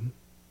too.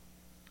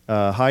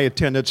 High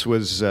attendance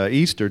was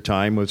Easter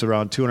time was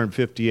around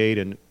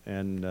 258,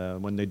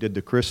 and when they did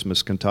the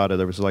Christmas cantata,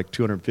 there was like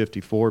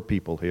 254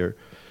 people here.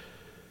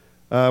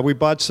 We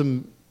got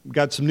some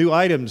new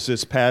items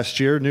this past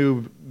year,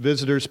 new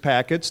visitors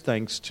packets,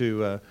 thanks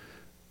to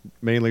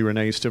mainly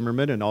Renee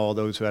Stimmerman and all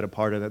those who had a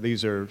part of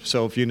that.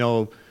 So if you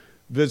know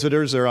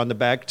visitors, they're on the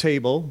back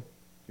table.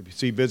 If you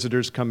see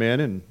visitors come in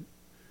and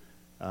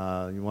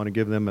you want to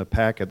give them a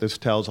packet, this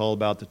tells all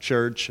about the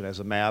church. It has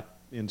a map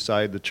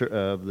inside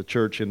the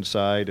church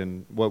inside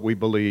and what we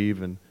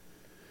believe, and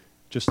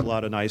just a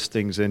lot of nice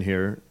things in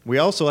here. We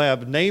also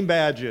have name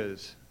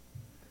badges.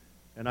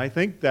 And I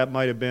think that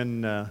might have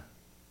been,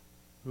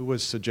 who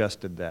was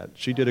suggested that?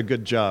 She did a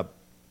good job.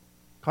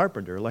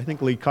 Carpenter, I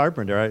think Lee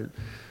Carpenter.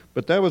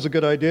 But that was a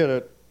good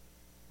idea.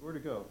 Where'd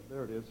it go?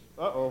 There it is.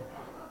 Uh-oh.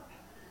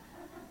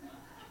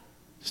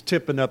 It's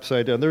tipping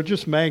upside down. They're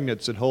just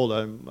magnets that hold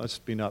on.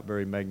 Must be not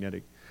very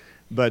magnetic.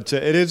 But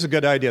it is a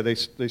good idea.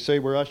 They say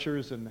we're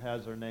ushers and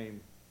has our name.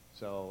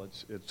 So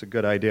it's a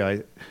good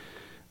idea.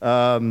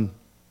 I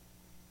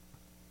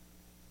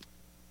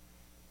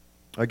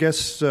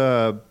guess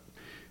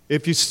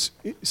if you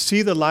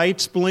see the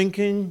lights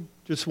blinking,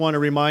 just want to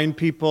remind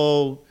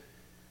people,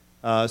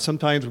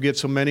 sometimes we get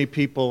so many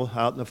people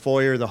out in the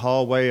foyer, the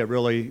hallway, it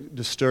really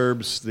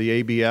disturbs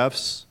the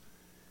ABFs.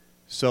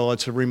 So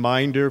it's a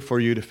reminder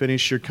for you to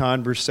finish your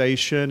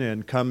conversation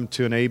and come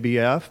to an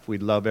ABF.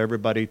 We'd love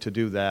everybody to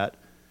do that.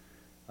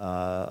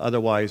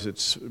 Otherwise,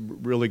 it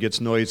really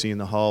gets noisy in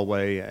the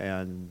hallway,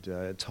 and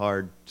it's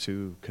hard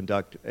to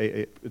conduct.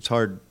 It's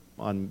hard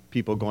on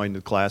people going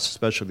to class,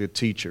 especially the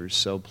teachers.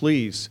 So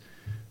please,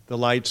 the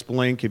lights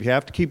blink. If you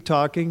have to keep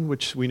talking,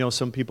 which we know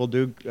some people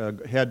do,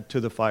 head to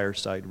the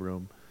fireside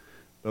room.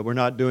 But we're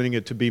not doing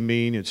it to be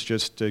mean. It's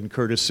just in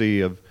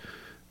courtesy of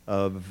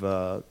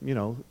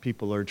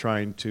people are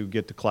trying to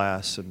get to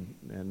class,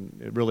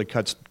 and it really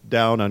cuts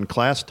down on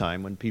class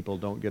time when people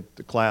don't get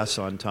to class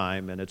on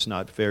time, and it's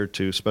not fair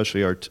to,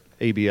 especially our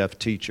ABF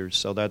teachers.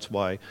 So that's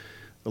why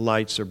the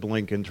lights are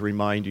blinking to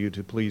remind you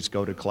to please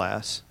go to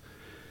class.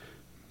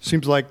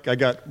 Seems like I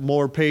got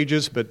more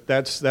pages, but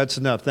that's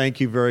enough. Thank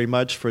you very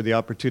much for the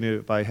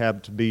opportunity I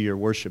have to be your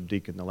worship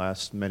deacon the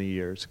last many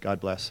years. God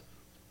bless.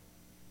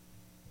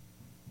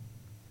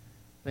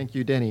 Thank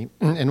you, Denny.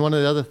 And one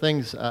of the other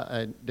things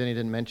Denny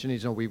didn't mention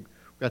is, we've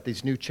got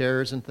these new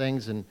chairs and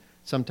things, and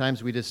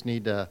sometimes we just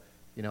need to,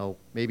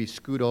 maybe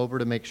scoot over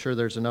to make sure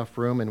there's enough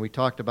room. And we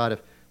talked about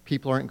if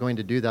people aren't going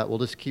to do that, we'll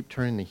just keep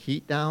turning the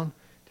heat down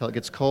till it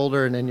gets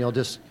colder, and then you'll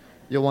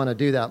want to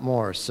do that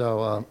more.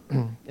 So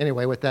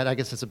anyway, with that, I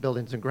guess it's a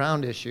buildings and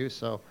ground issue.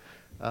 So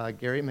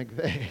Gary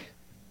McVeigh.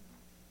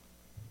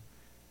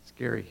 It's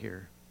Gary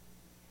here.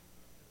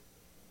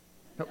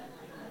 Nope.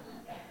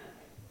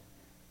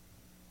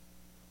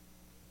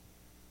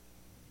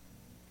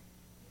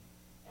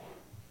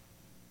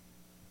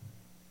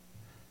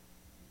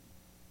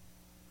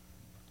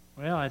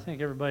 Well, I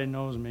think everybody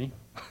knows me.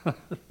 I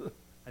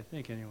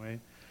think,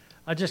 anyway.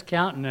 I'm just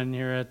counting in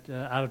here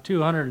out of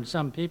 200 and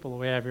some people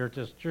we have here at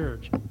this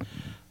church.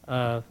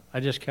 I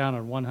just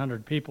counted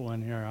 100 people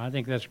in here. I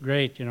think that's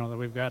great, that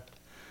we've got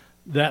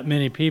that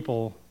many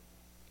people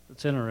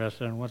that's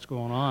interested in what's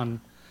going on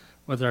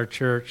with our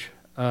church.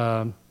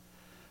 I'm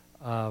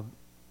the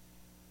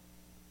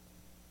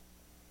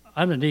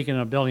deacon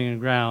of Building and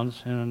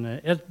Grounds, and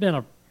it's been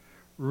a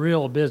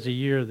real busy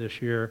year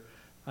this year.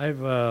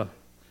 I've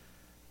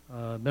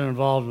been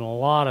involved in a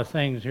lot of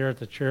things here at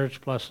the church,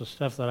 plus the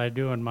stuff that I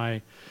do in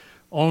my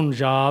own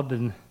job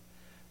and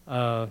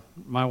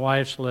my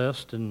wife's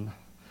list. And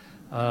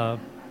some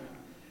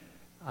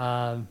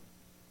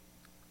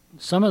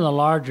of the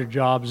larger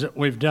jobs that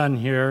we've done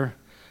here,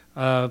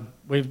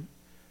 we've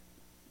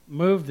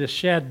moved the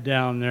shed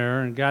down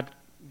there and got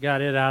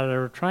it out of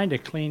there. We're trying to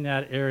clean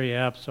that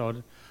area up so it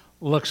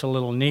looks a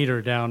little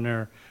neater down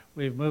there.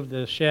 We've moved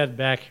the shed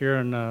back here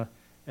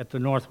at the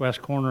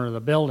northwest corner of the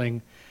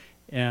building.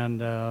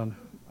 And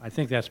I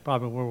think that's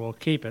probably where we'll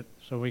keep it,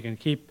 so we can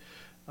keep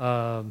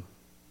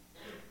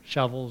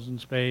shovels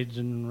and spades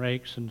and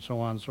rakes and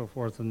so on and so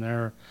forth in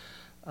there.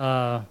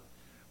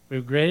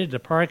 We've graded the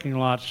parking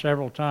lot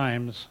several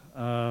times.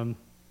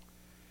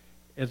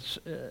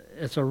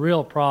 It's a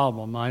real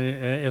problem.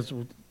 It's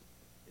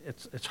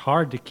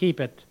hard to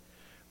keep it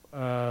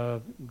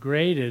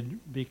graded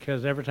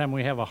because every time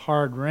we have a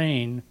hard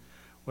rain,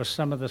 with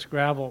some of this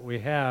gravel we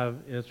have,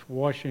 it's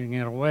washing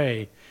it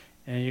away.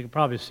 And you can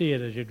probably see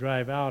it as you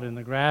drive out in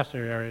the grassy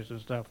areas and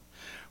stuff.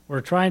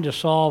 We're trying to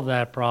solve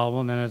that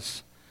problem, and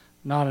it's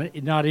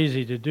not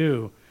easy to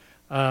do.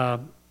 The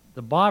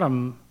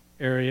bottom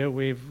area,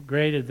 we've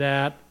graded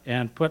that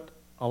and put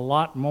a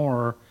lot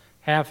more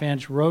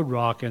half-inch road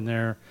rock in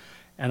there,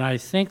 and I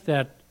think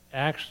that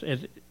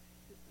it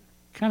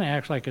kind of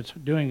acts like it's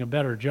doing a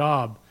better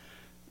job.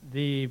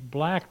 The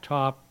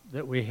blacktop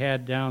that we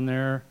had down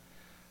there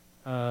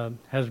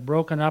has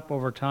broken up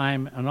over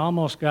time and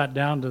almost got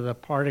down to the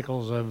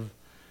particles of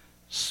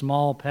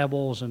small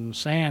pebbles and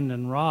sand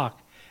and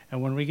rock.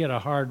 And when we get a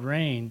hard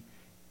rain,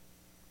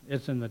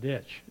 it's in the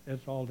ditch.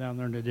 It's all down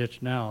there in the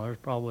ditch now. There's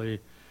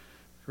probably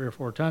 3 or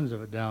 4 tons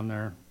of it down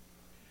there.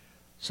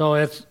 So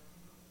that's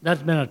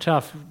been a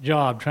tough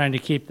job trying to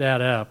keep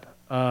that up.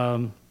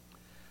 I've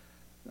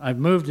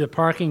moved the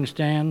parking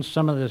stands,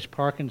 some of these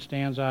parking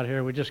stands out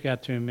here. We just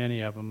got too many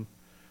of them.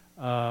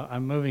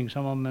 I'm moving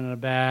some of them in the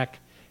back.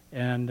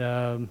 And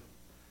I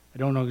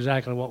don't know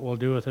exactly what we'll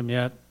do with them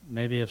yet.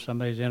 Maybe if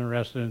somebody's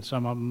interested in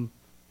some of them,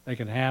 they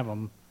can have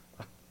them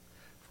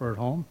for at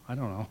home. I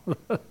don't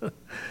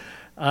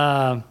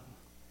know.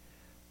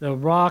 The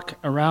rock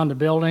around the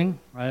building,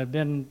 I've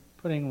been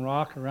putting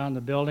rock around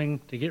the building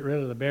to get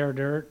rid of the bare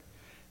dirt.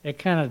 It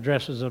kind of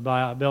dresses the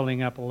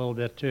building up a little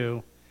bit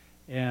too.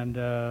 and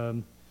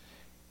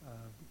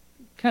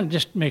kind of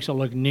just makes it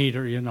look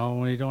neater, you know,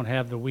 when you don't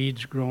have the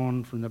weeds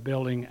growing from the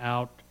building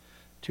out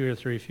 2 or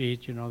 3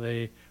 feet. You know,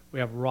 we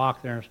have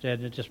rock there instead,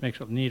 and it just makes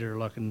it neater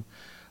looking.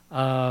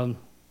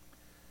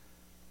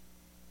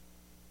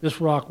 This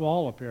rock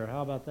wall up here,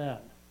 how about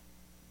that?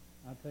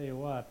 I'll tell you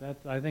what,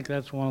 I think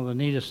that's one of the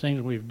neatest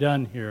things we've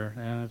done here,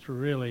 and it's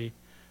really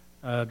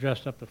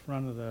dressed up the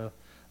front of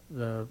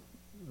the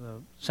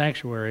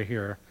sanctuary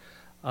here.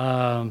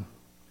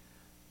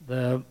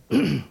 The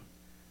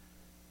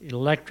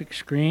electric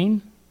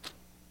screen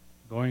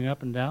going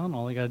up and down,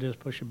 all you got to do is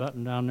push a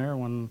button down there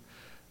when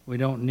we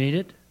don't need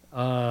it.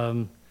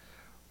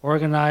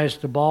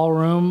 Organized the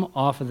ballroom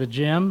off of the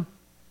gym.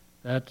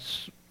 That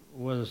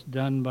was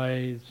done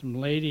by some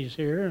ladies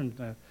here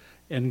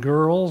and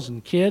girls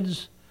and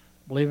kids.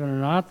 Believe it or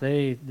not,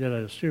 they did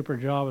a super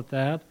job at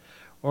that.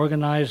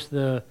 Organized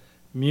the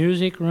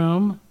music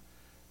room.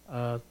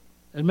 It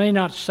may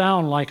not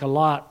sound like a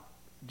lot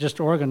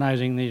just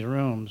organizing these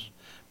rooms,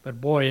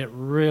 but boy, it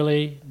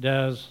really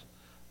does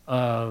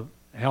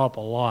help a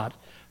lot,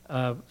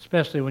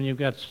 especially when you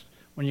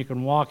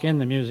can walk in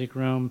the music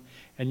room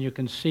and you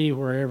can see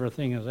where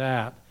everything is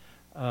at.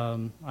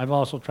 I've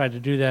also tried to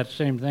do that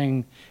same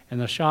thing in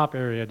the shop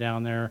area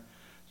down there,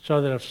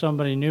 so that if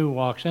somebody new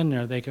walks in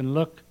there, they can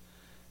look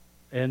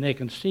and they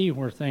can see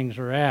where things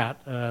are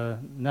at.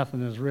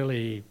 Nothing is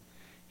really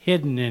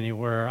hidden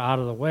anywhere out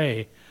of the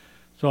way.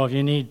 So if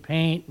you need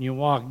paint and you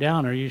walk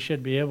down there, you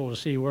should be able to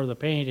see where the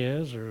paint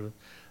is or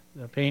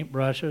the paint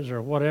brushes or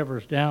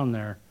whatever's down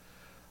there.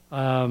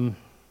 The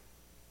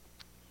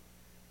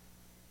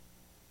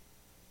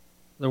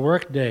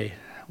work day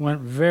went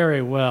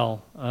very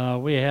well.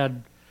 We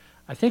had,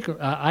 I think,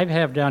 I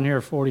have down here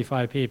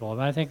 45 people,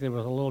 and I think there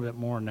was a little bit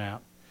more than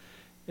that.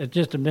 It's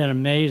just been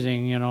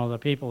amazing, you know, the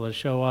people that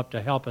show up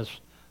to help us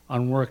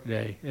on work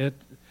day.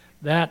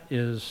 That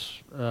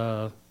is,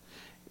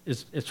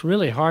 it's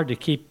really hard to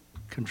keep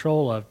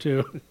control of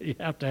too. You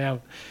have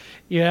to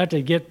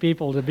get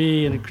people to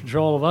be in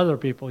control of other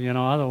people, you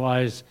know,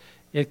 otherwise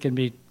it can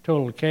be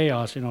total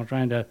chaos, you know,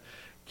 trying to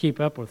keep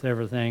up with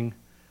everything.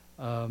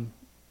 The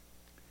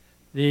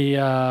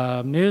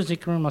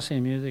music room,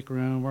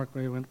 work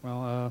really went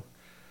well.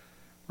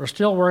 We're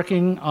still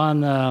working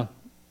on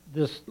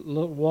this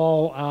little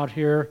wall out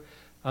here.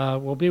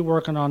 We'll be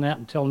working on that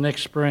until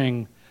next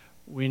spring.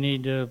 We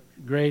need to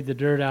grade the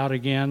dirt out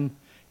again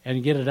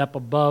and get it up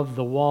above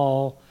the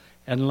wall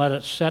and let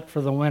it set for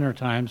the winter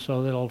time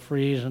so that it'll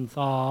freeze and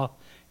thaw,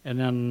 and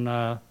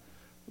then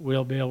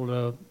we'll be able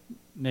to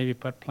maybe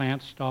put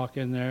plant stock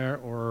in there,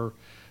 or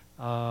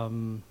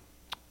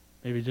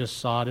maybe just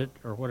sod it,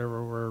 or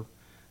whatever we're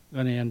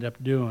going to end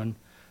up doing.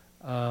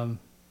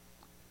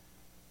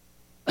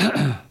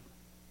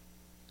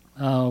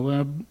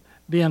 We'll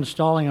be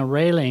installing a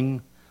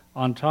railing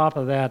on top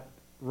of that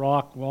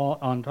rock wall,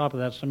 on top of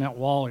that cement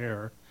wall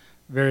here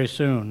very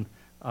soon.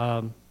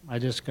 I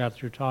just got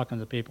through talking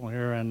to people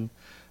here, and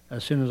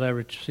as soon as I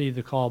receive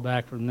the call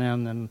back from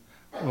them, then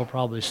we'll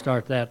probably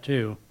start that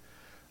too.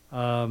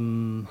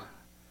 We're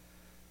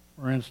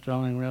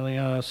installing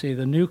really, see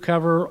the new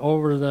cover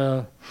over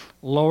the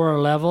lower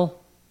level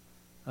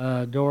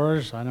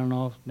doors. I don't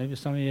know if maybe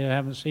some of you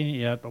haven't seen it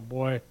yet, but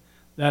boy,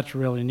 that's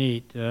really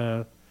neat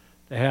to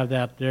have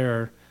that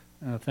there.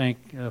 Thank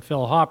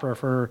Phil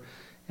Hopper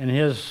and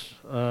his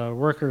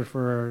workers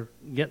for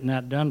getting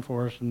that done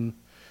for us, and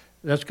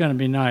that's going to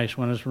be nice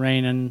when it's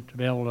raining to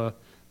be able to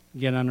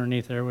get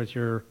underneath there with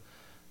your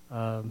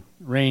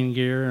rain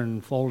gear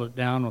and fold it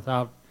down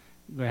without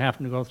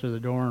having to go through the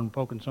door and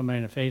poking somebody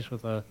in the face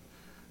with a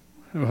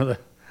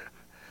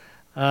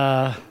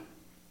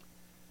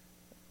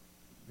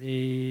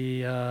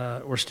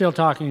we're still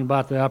talking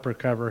about the upper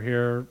cover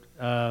here.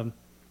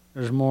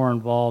 There's more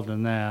involved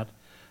in that.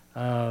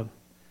 I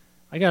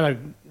got a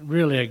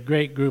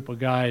great group of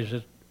guys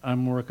that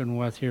I'm working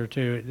with here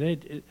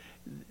too.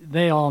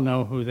 They all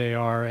know who they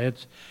are.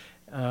 It's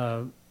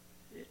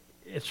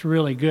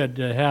really good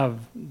to have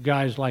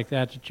guys like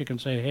that you can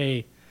say,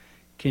 hey,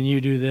 can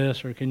you do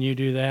this or can you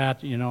do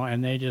that, you know,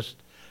 and they just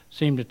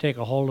seem to take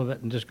a hold of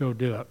it and just go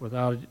do it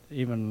without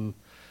even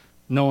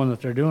knowing that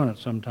they're doing it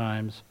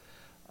sometimes.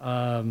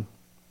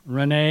 Renee,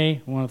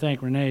 I want to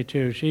thank Renee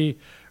too. She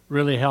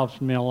really helps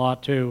me a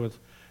lot too with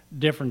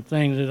different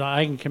things that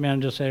I can come in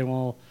and just say,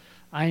 well,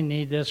 I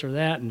need this or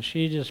that, and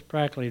she just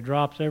practically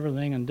drops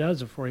everything and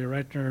does it for you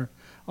right there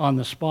on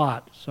the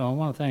spot. So I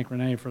want to thank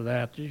Renee for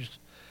that. She's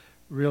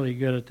really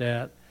good at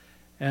that.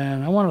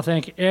 And I want to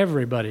thank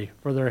everybody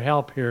for their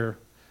help here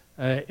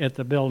at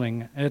the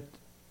building.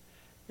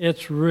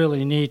 It's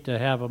really neat to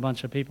have a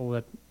bunch of people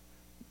that,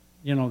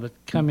 you know, that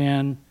come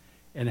in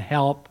and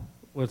help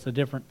with the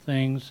different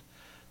things.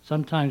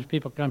 Sometimes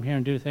people come here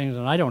and do things,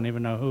 and I don't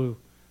even know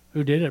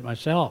who did it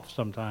myself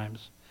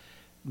sometimes.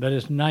 But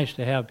it's nice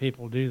to have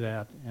people do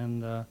that.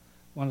 And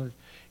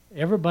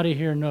everybody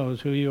here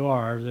knows who you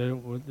are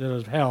that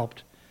has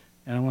helped,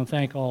 and I want to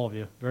thank all of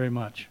you very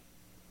much.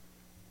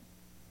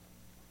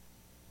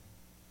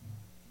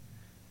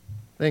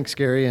 Thanks,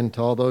 Gary, and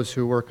to all those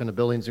who work on the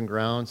buildings and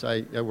grounds.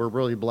 We're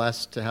really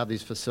blessed to have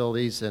these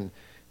facilities, and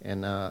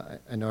I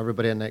know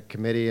everybody on that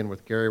committee and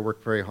with Gary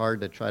worked very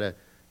hard to try to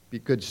be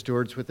good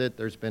stewards with it.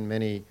 There's been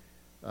many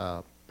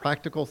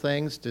practical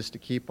things just to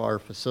keep our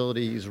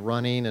facilities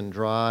running and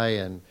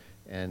dry,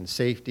 and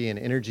safety and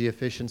energy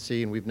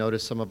efficiency, and we've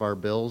noticed some of our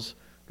bills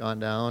gone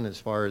down as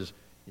far as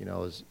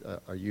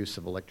our use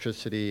of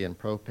electricity and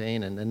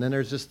propane, and then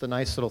there's just the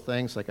nice little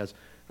things like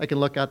I can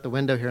look out the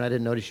window here and I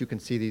didn't notice you can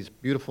see these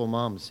beautiful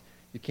moms.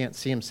 You can't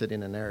see them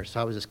sitting in there,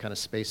 so I was just kind of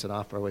spacing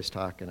off where I was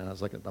talking, and I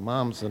was looking at the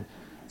moms, and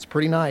it's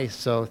pretty nice,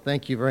 so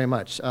thank you very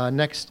much.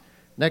 Next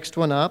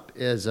one up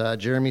is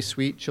Jeremy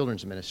Sweet,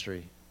 Children's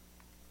Ministry.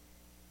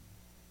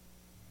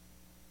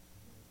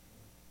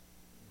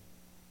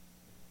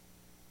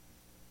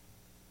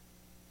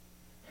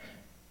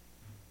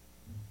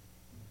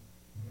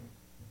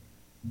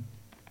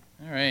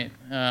 All right.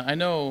 I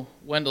know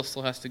Wendell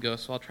still has to go,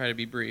 so I'll try to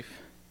be brief,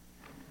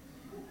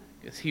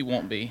 because he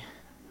won't be.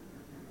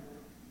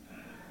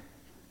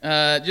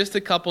 Just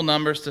a couple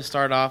numbers to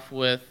start off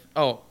with.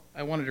 Oh,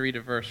 I wanted to read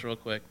a verse real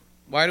quick.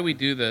 Why do we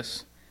do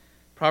this?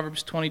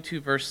 Proverbs 22,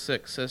 verse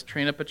 6 says,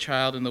 "Train up a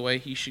child in the way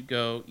he should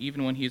go.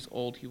 Even when he is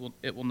old,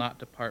 it will not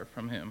depart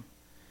from him."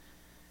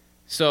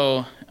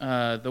 So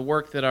the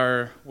work that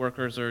our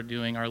workers are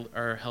doing,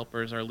 our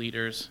helpers, our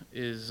leaders,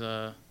 is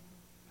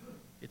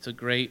it's a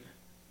great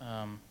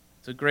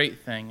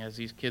thing as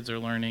these kids are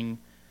learning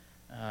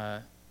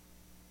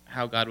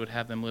how God would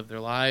have them live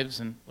their lives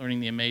and learning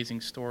the amazing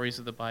stories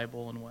of the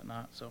Bible and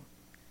whatnot. So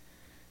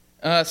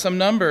some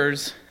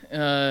numbers,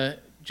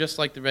 just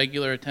like the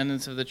regular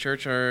attendance of the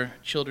church, our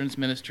children's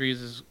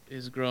ministries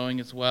is growing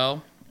as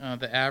well.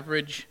 The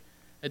average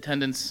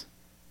attendance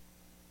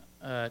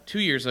 2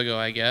 years ago,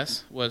 I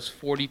guess, was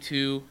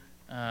 42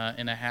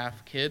 and a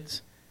half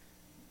kids.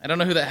 I don't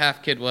know who that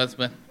half kid was,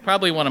 but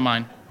probably one of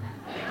mine.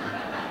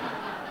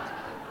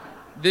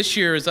 This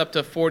year is up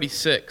to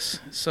 46,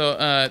 so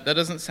that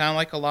doesn't sound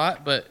like a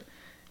lot, but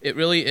it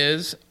really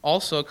is.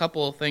 Also, a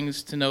couple of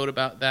things to note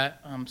about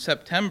that.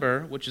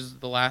 September, which is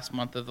the last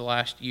month of the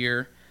last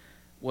year,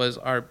 was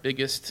our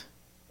biggest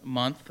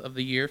month of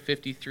the year,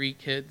 53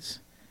 kids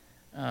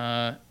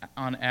on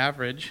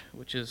average,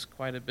 which is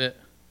quite a bit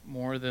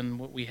more than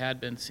what we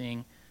had been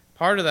seeing.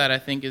 Part of that, I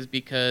think, is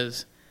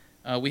because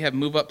we have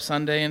Move Up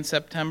Sunday in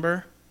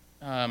September.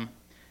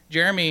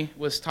 Jeremy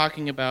was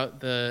talking about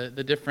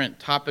the different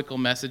topical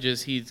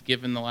messages he's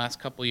given the last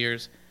couple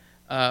years.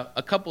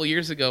 A couple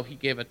years ago, he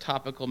gave a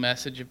topical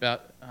message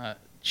about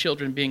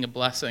children being a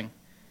blessing.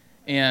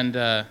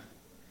 And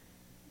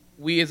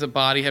we as a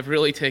body have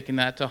really taken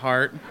that to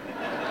heart.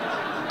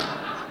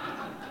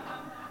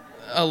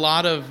 A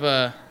lot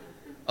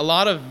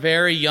of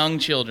very young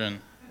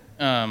children.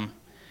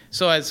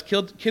 So as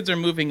kids are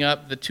moving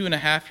up, the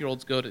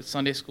 2.5-year-olds go to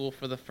Sunday school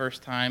for the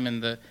first time,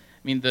 and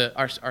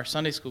our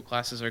Sunday school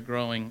classes are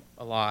growing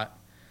a lot.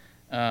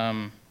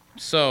 The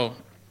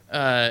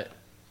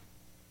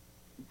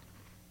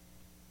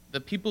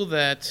people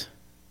that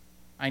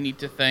I need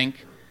to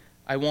thank,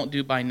 I won't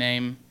do by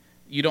name.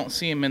 You don't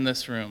see them in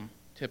this room,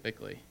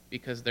 typically,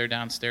 because they're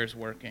downstairs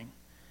working.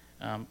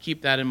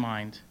 Keep that in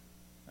mind.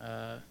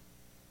 The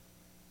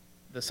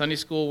Sunday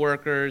school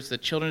workers, the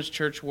children's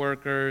church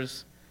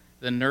workers,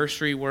 the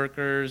nursery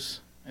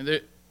workers.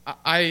 And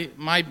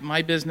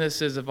my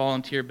business is a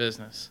volunteer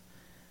business.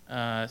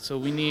 So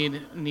we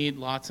need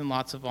lots and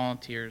lots of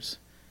volunteers.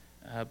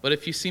 But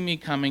if you see me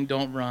coming,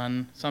 don't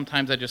run.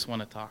 Sometimes I just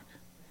want to talk.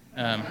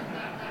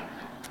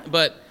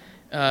 But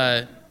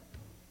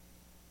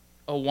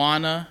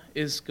Awana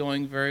is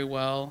going very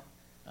well.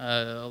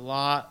 A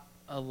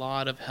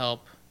lot of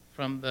help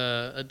from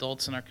the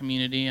adults in our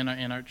community and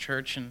in our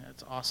church, and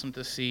it's awesome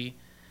to see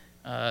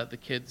the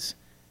kids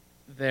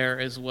there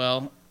as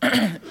well.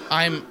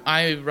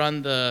 I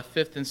run the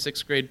 5th and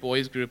 6th grade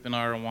boys group in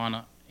our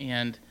Awana,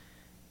 and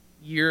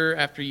year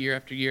after year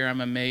after year,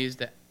 I'm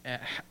amazed at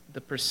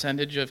the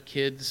percentage of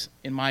kids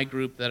in my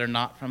group that are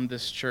not from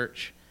this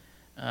church.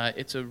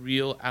 It's a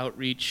real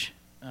outreach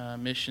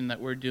mission that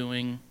we're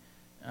doing.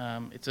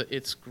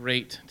 It's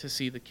great to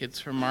see the kids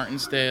from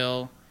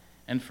Martinsdale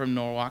and from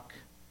Norwalk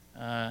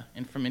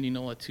and from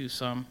Indianola too,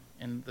 some,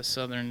 and the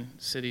southern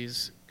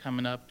cities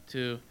coming up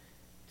to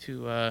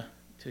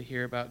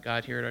hear about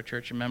God here at our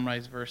church and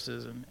memorize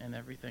verses and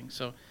everything.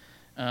 So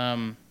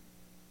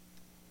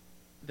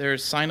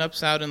there's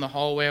sign-ups out in the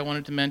hallway I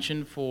wanted to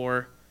mention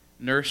for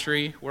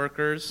nursery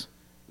workers.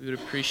 We would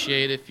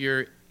appreciate if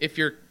you're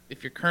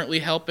currently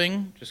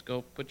helping, just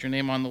go put your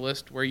name on the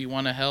list where you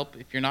want to help.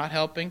 If you're not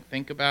helping,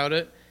 think about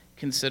it,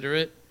 consider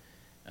it.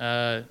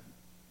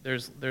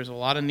 There's a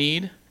lot of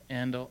need,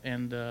 and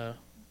I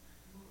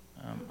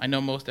know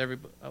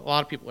a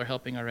lot of people are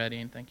helping already,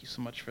 and thank you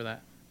so much for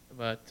that.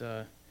 But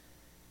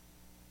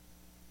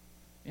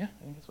yeah,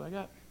 I think that's what I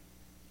got.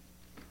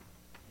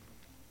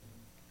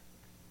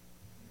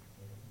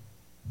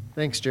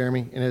 Thanks,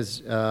 Jeremy. And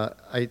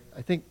I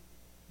think,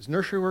 as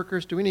nursery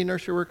workers, do we need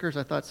nursery workers?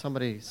 I thought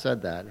somebody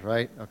said that,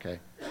 right? Okay.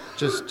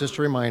 Just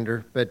a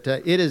reminder. But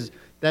that is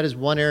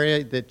one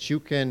area that you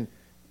can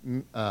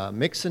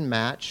mix and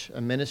match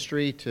a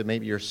ministry to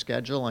maybe your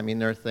schedule. I mean,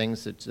 there are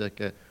things that's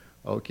like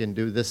can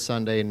do this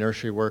Sunday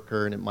nursery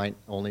worker, and it might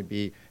only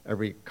be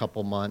every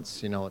couple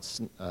months. And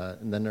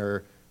then there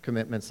are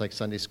commitments like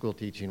Sunday school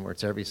teaching where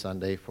it's every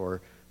Sunday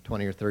for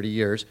 20 or 30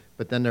 years.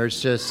 But then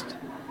there's just,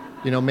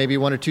 maybe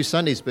 1 or 2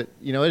 Sundays. But,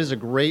 it is a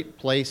great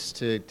place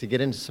to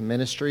get into some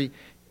ministry,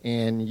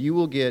 and you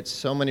will get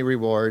so many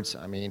rewards.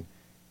 I mean,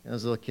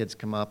 those little kids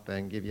come up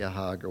and give you a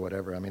hug or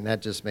whatever. I mean,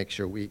 that just makes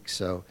your week.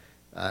 So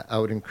I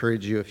would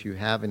encourage you, if you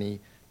have any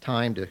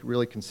time, to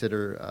really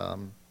consider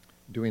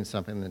doing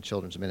something in the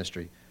children's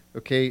ministry.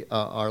 Okay,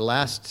 our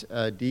last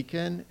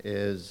deacon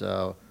is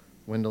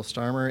Wendell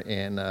Starmer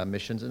in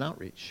Missions and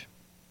Outreach.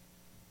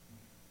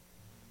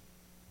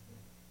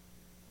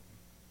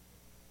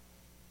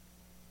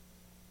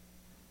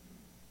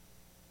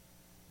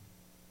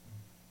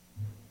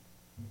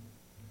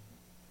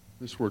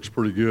 This works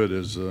pretty good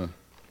as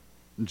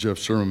Jeff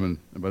Sermon,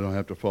 but I don't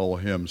have to follow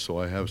him, so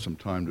I have some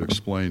time to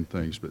explain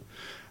things. But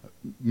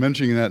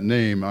mentioning that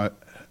name,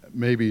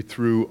 maybe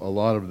through a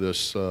lot of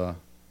this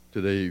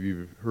today,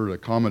 you've heard a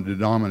common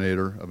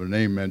denominator of a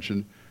name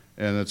mentioned,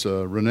 and it's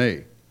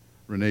Renee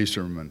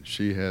Sermon.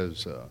 She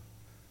has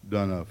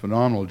done a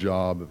phenomenal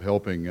job of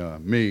helping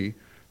me.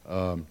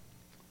 I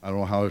don't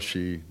know how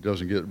she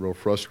doesn't get real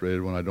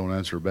frustrated when I don't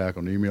answer back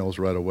on emails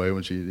right away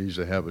when she needs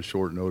to have a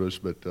short notice,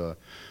 but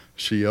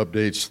she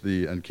updates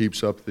and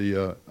keeps up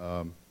the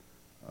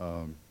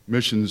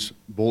missions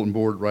bulletin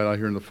board right out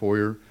here in the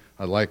foyer.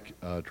 I'd like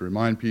to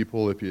remind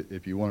people,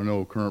 if you want to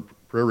know current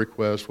prayer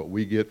requests, what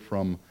we get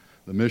from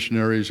the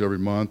missionaries every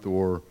month,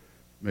 or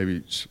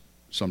maybe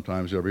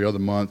sometimes every other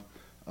month,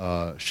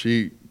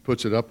 she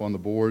puts it up on the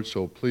board,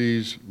 so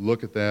please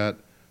look at that.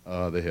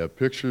 They have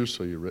pictures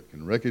so you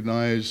can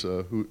recognize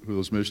who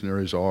those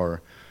missionaries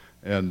are.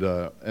 And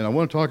I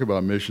want to talk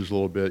about missions a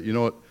little bit. You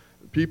know what?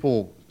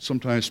 People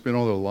sometimes spend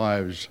all their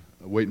lives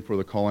waiting for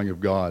the calling of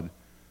God.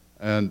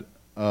 And,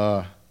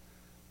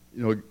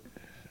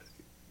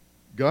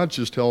 God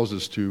just tells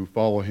us to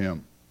follow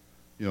Him,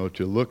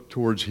 to look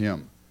towards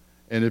Him.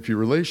 And if your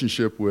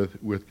relationship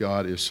with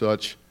God is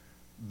such,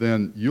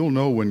 then you'll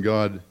know when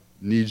God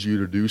needs you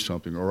to do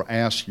something or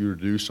asks you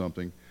to do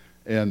something.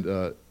 And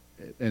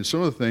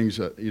some of the things,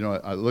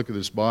 I look at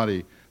this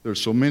body,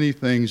 there's so many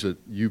things that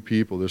you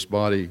people, this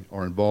body,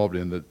 are involved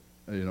in that,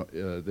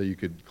 that you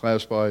could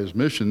classify as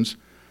missions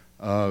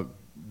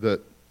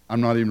that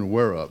I'm not even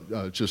aware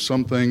of. Just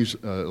some things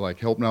like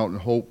helping out in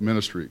Hope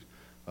Ministries,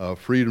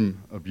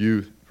 freedom of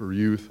youth, for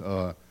youth,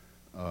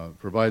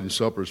 providing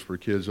suppers for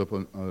kids up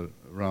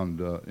around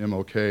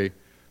MLK,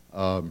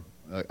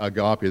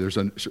 Agape.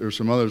 There's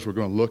some others we're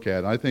going to look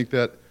at. I think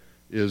that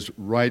is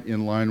right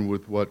in line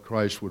with what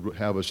Christ would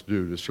have us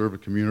do, to serve a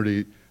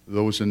community,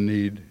 those in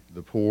need,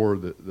 the poor,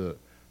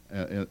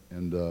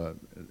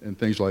 and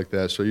things like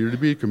that. So you're to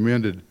be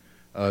commended.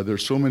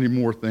 There's so many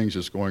more things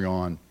that's going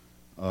on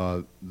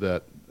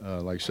that,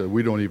 like I said,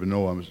 we don't even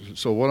know.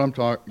 So what I'm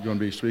going to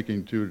be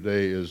speaking to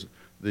today is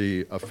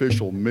the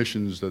official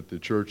missions that the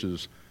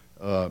church's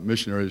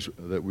missionaries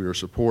that we are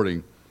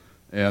supporting.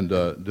 And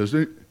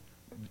do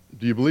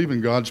you believe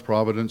in God's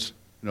providence?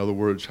 In other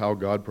words, how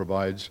God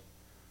provides?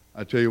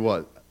 I tell you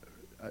what,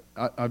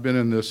 I've been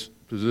in this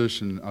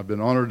position. I've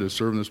been honored to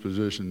serve in this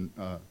position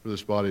for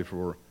this body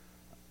for,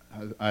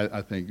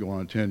 I think, going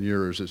on 10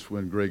 years. It's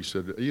when Greg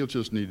said, you'll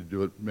just need to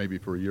do it maybe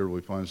for a year till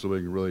we find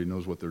somebody who really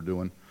knows what they're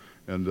doing.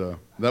 And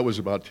that was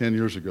about 10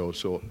 years ago,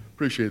 so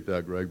appreciate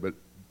that, Greg. But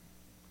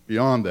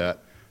beyond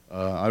that,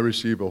 I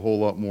receive a whole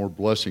lot more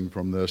blessing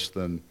from this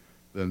than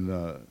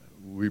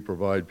we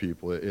provide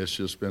people. It's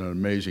just been an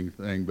amazing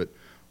thing. But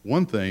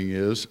one thing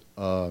is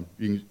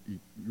you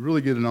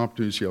really get an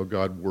opportunity to see how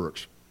God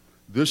works.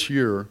 This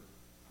year,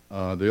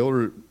 the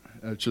elder,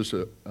 just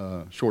a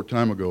short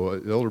time ago,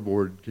 the elder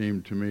board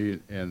came to me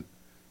and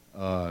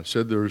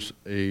said there's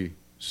a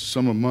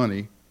sum of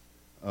money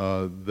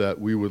that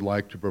we would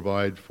like to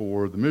provide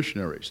for the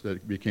missionaries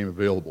that became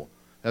available.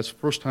 That's the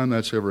first time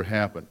that's ever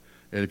happened.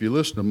 And if you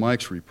listen to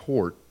Mike's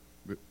report,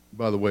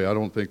 by the way, I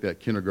don't think that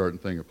kindergarten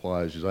thing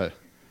applies, because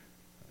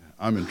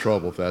I'm in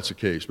trouble if that's the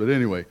case. But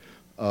anyway,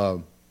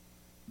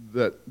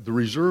 that the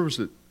reserves,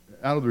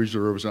 out of the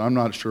reserves, and I'm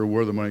not sure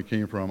where the money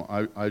came from,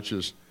 I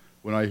just,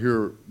 when I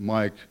hear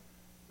Mike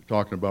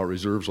talking about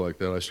reserves like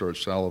that, I start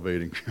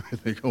salivating. I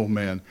think, oh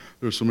man,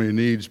 there's so many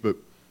needs. But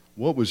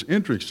what was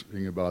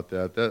interesting about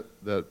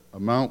that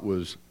amount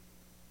was,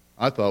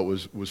 I thought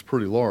was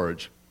pretty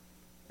large.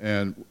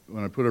 And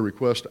when I put a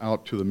request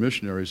out to the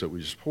missionaries that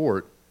we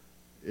support,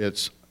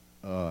 it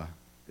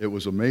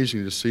was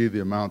amazing to see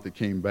the amount that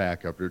came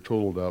back after it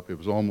totaled up. It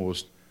was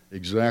almost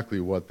exactly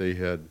what they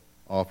had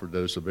offered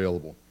that is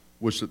available,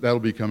 which that'll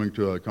be coming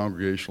to a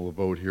congregational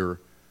vote here.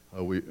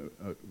 We've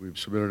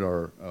submitted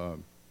our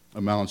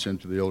amounts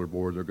into the elder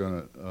board. They're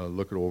going to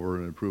look it over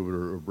and approve it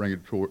or bring it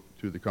to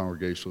the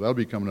congregation. So that'll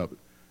be coming up.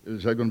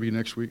 Is that going to be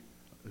next week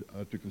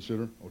to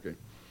consider? Okay.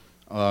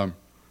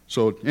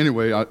 So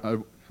anyway,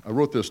 I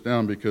wrote this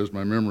down because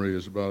my memory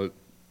is about,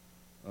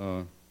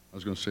 I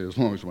was going to say as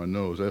long as my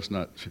nose.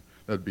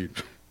 That'd be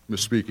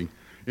misspeaking.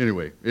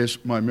 Anyway,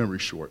 it's my memory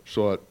short.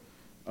 So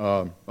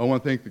I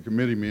want to thank the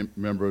committee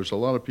members. A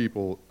lot of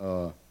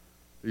people,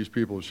 these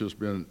people have just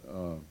been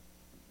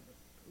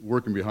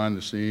working behind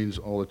the scenes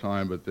all the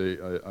time, but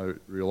I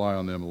rely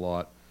on them a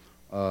lot.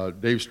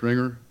 Dave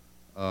Stringer,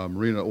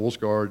 Marina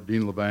Olsgaard,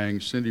 Dean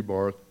Levang, Cindy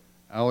Barth,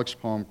 Alex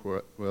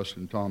Palmquist,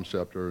 and Tom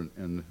Scepter,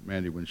 and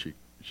Mandy when she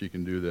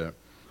can do that.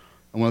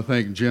 I want to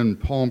thank Jen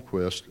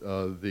Palmquist,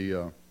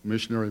 the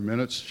missionary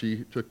minutes.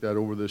 She took that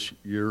over this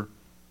year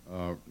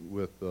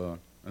with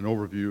an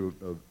overview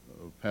of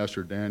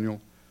Pastor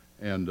Daniel,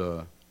 and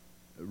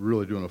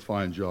really doing a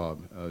fine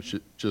job.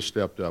 She just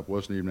stepped up,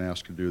 wasn't even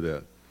asked to do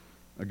that.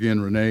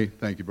 Again, Renee,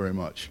 thank you very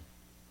much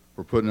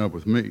for putting up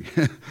with me.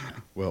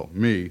 Well,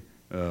 me,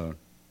 and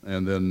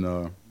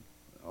then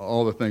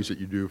all the things that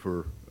you do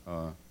for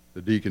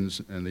the deacons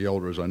and the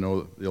elders. I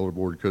know the elder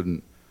board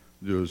couldn't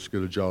do as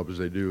good a job as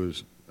they do.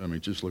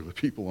 Just look at the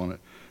people on it,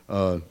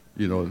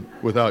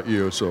 without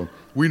you. So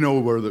we know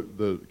where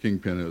the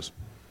kingpin is.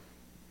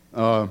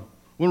 I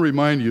want to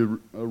remind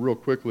you real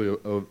quickly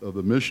of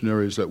the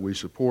missionaries that we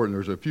support, and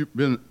there's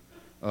been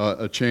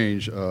a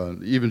change. The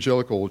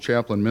Evangelical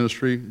Chaplain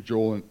Ministry,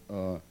 Joel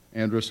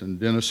Andrus and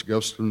Dennis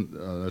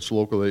Guston, that's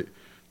local.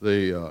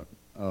 They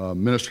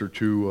minister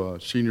to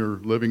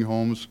senior living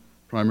homes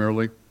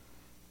primarily.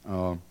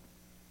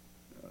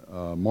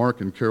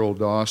 Mark and Carol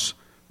Doss,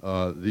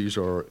 these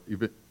are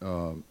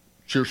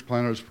church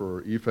planners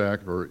for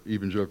EFAC, or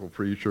Evangelical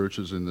Free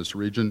Churches in this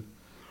region.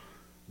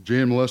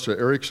 Jay and Melissa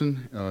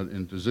Erickson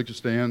in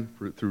Tajikistan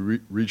through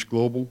Reach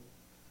Global.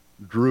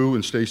 Drew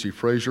and Stacy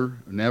Fraser,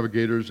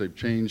 navigators. They've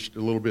changed a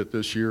little bit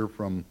this year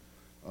from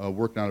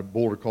working out of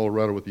Boulder,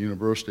 Colorado with the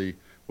university.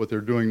 What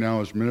they're doing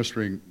now is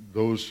ministering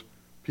those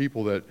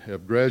people that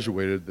have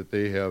graduated that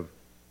they have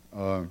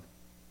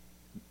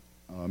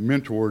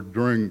mentored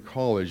during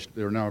college.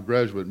 They're now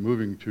graduate,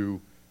 moving to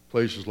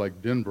places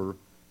like Denver,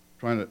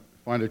 trying to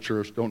find a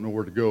church, don't know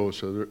where to go.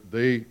 So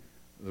the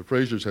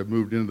Frasers have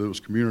moved into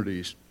those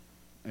communities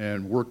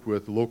and worked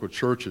with the local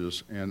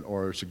churches and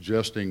are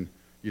suggesting,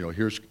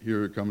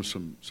 here comes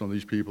some of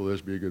these people,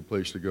 this would be a good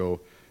place to go.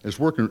 It's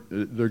working,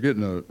 they're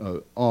getting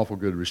an awful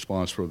good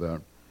response for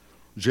that.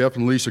 Jeff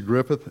and Lisa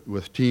Griffith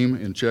with Team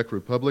in Czech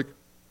Republic.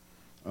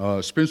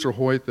 Spencer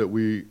Hoyt, that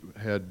we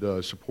had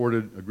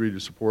agreed to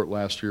support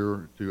last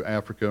year to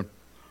Africa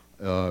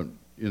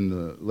in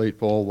the late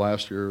fall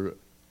last year.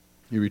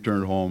 He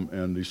returned home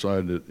and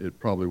decided that it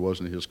probably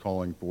wasn't his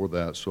calling for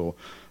that. So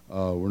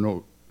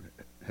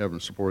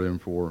haven't supported him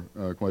for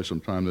quite some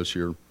time this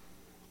year.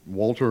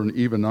 Walter and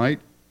Eva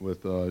Knight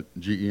with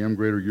GEM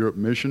Greater Europe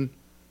Mission.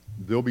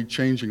 They'll be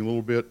changing a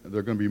little bit.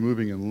 They're going to be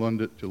moving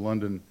to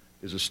London.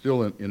 Is it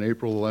still in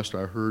April? The last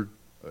I heard,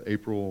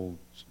 April,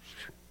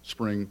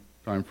 spring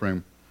time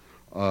frame.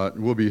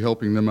 We'll be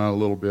helping them out a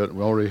little bit.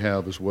 We already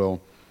have as well.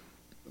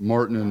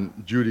 Martin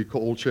and Judy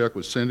Kolchak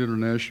with Send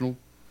International.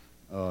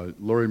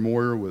 Larry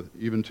Moyer with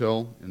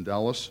Eventel in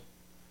Dallas.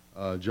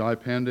 Jai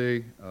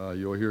Pandey,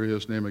 you'll hear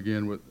his name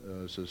again with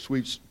it's a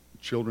Sweet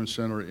Children's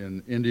Center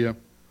in India.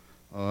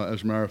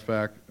 As a matter of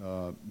fact,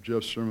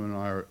 Jeff Sermon and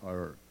I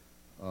are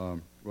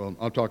well,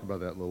 I'll talk about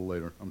that a little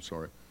later. I'm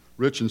sorry.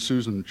 Rich and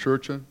Susan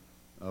Churcha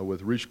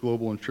with Reach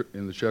Global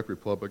in the Czech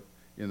Republic.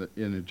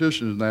 In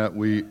addition to that,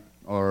 we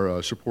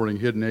are supporting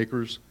Hidden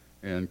Acres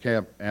and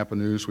Camp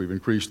Apanus. We've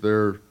increased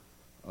their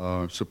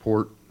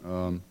support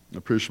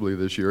appreciably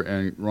this year.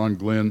 And Ron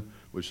Glenn,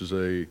 which is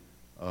a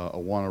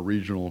Awana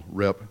regional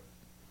rep.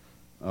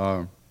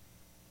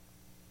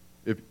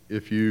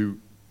 If you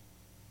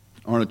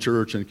aren't a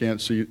church and can't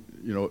see,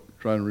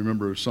 try and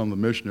remember some of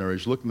the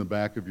missionaries, look in the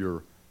back of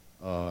your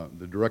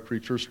the directory,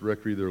 church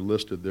directory. They're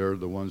listed there,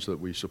 the ones that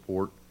we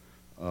support.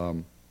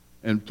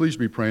 And please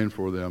be praying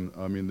for them.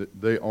 I mean,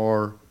 they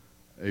are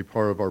a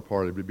part of our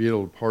party. To be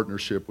able to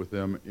partnership with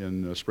them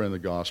in spreading the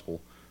gospel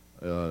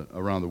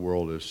around the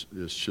world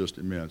is just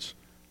immense.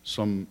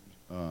 Some,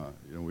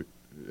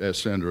 as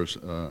senders,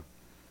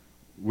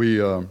 we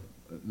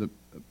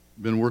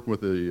been working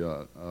with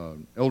the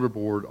elder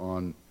board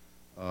on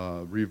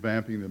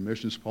revamping the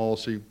missions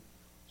policy.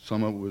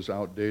 Some of it was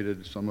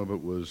outdated. Some of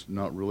it was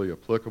not really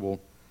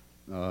applicable.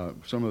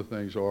 Some of the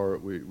things are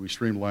we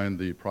streamlined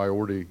the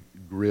priority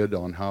grid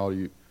on how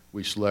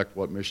we select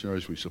what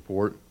missionaries we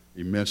support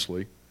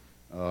immensely.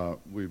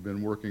 We've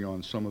been working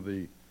on some of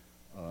the,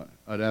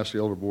 I'd asked the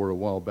elder board a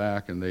while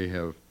back, and they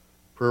have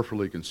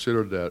prayerfully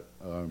considered that.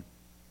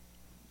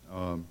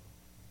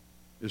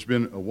 It's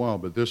been a while,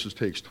 but this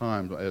takes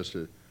time as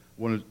to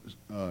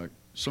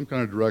some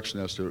kind of direction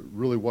as to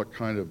really what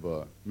kind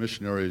of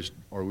missionaries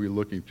are we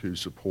looking to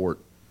support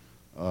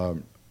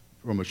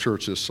from a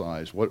church this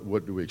size.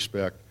 What do we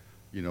expect?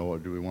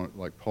 Do we want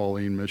like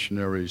Pauline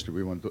missionaries? Do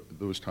we want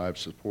those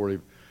types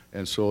supportive?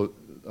 And so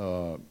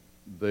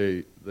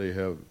they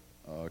have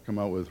come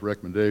out with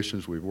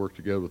recommendations. We've worked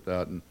together with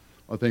that, and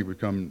I think we've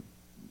come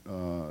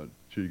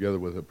together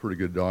with a pretty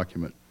good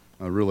document.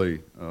 I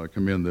really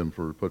commend them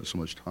for putting so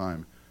much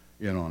time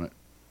in on it.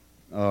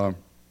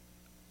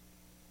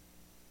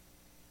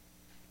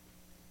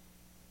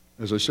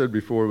 As I said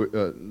before,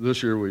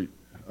 this year we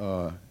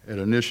had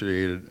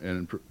initiated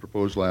and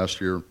proposed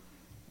last year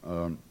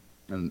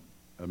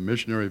a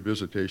missionary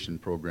visitation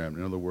program.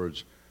 In other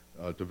words,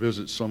 to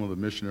visit some of the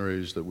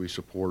missionaries that we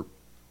support,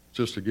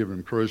 just to give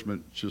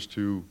encouragement, just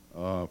to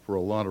for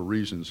a lot of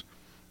reasons.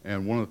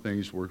 And one of the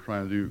things we're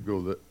trying to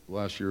do,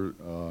 last year,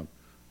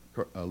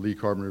 Lee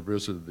Carpenter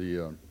visited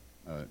the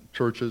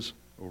churches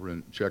over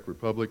in Czech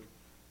Republic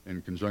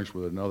in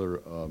conjunction with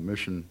another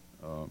mission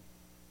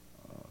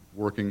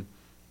working.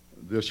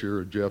 This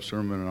year, Jeff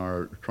Sermon and I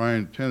are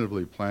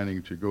tentatively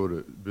planning to go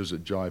to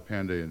visit Jai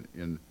Pandey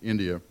in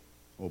India.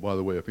 Oh, by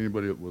the way, if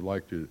anybody would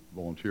like to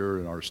volunteer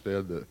in our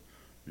stead, I'd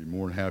be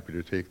more than happy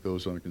to take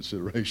those under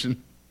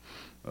consideration.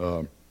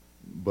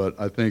 But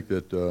I think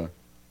that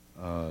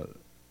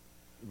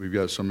we've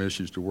got some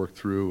issues to work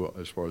through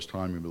as far as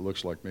timing, but it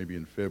looks like maybe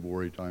in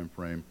February time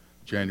frame,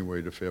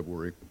 January to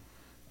February.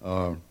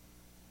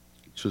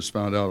 Just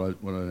found out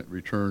when I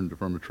returned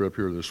from a trip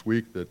here this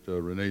week that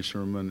Renee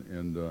Sherman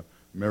and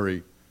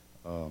Mary,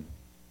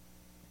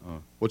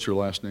 what's your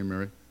last name,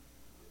 Mary?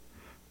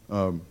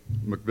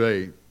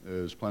 McVeigh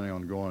is planning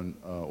on going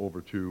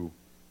over to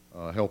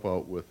help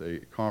out with a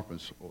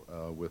conference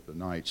with the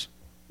Knights,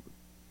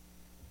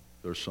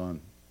 their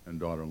son and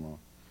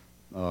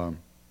daughter-in-law.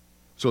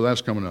 So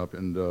that's coming up,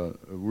 and I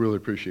really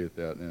appreciate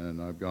that,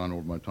 and I've gone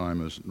over my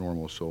time as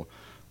normal. So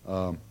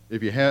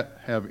if you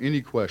have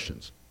any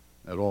questions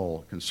at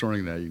all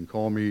concerning that, you can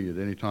call me at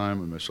any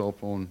time, and my cell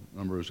phone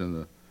number is in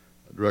the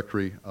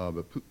directory.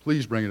 But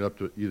please bring it up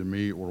to either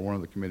me or one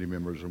of the committee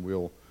members, and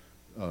we'll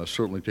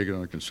certainly take it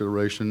under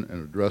consideration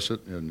and address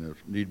it, and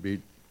if need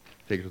be,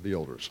 take it to the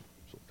elders.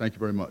 So thank you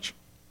very much.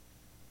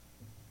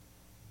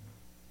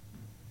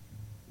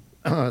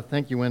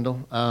 Thank you,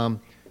 Wendell.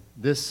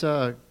 This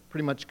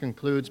pretty much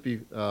concludes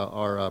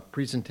our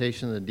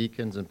presentation of the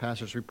deacons and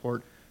pastors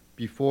report.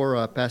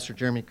 Before Pastor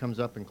Jeremy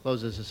comes up and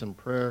closes us in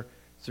prayer,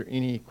 is there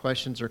any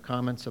questions or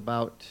comments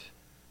about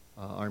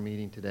our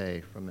meeting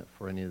today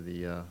for any of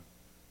the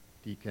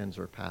deacons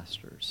or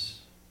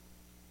pastors?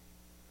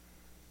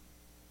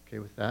 Okay,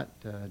 with that,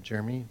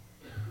 Jeremy.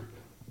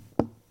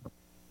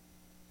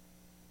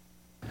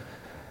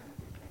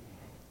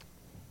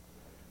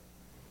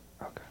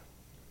 Okay.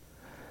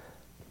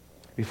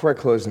 Before I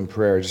close in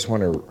prayer, I just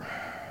want to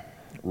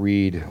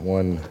read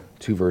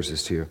two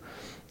verses to you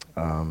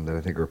that I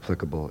think are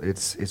applicable.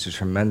 It's a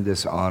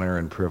tremendous honor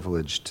and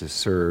privilege to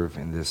serve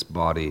in this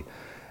body,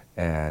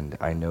 and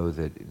I know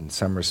that in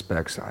some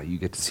respects you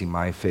get to see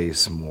my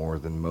face more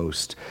than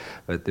most,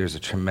 but there's a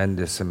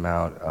tremendous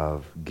amount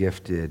of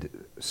gifted,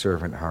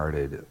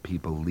 servant-hearted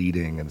people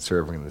leading and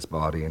serving in this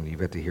body, and you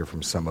get to hear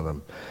from some of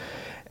them.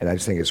 And I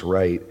just think it's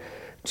right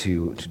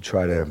to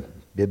try to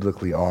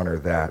biblically honor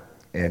that.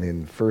 And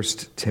in 1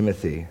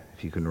 Timothy,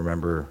 if you can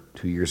remember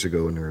 2 years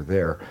ago when we were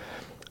there,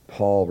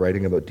 Paul,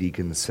 writing about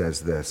deacons,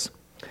 says this: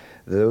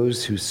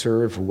 "Those who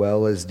serve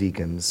well as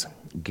deacons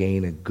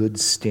gain a good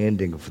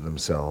standing for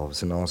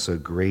themselves and also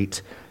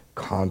great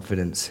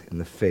confidence in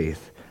the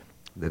faith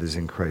that is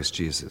in Christ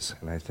Jesus."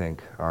 And I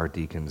think our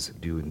deacons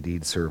do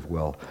indeed serve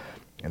well,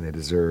 and they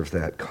deserve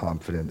that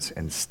confidence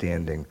and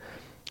standing.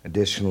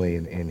 Additionally,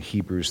 in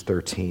Hebrews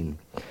 13,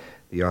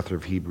 the author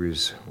of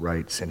Hebrews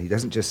writes, and he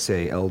doesn't just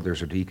say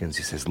elders or deacons,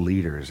 he says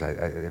leaders.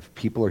 If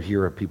people are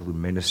here, people who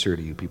minister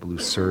to you, people who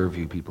serve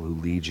you, people who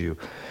lead you,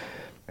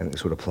 and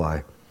this would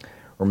apply.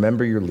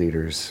 "Remember your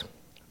leaders,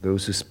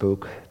 those who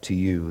spoke to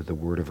you the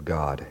word of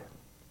God.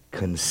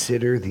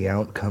 Consider the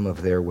outcome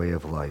of their way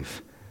of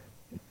life.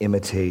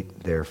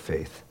 Imitate their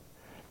faith."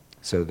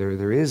 So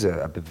there is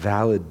a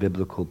valid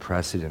biblical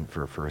precedent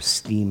for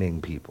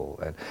esteeming people,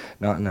 and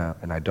not in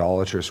an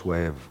idolatrous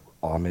way of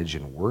homage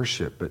and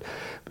worship, but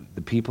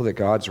the people that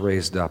God's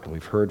raised up, and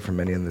we've heard from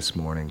many of them this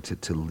morning,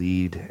 to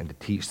lead and to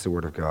teach the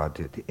Word of God,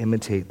 to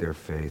imitate their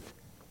faith,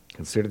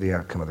 consider the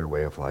outcome of their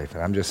way of life.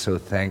 And I'm just so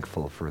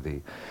thankful for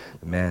the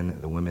men,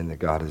 the women that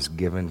God has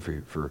given,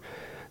 for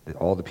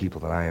all the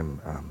people that I am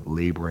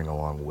laboring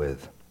along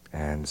with.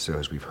 And so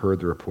as we've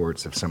heard the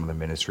reports of some of the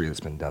ministry that's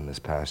been done this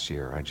past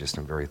year, I just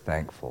am very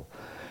thankful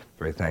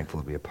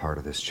to be a part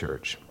of this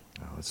church.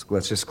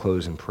 Let's just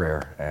close in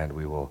prayer, and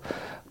we will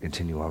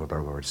continue on with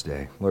our Lord's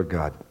Day. Lord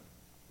God,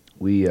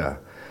 we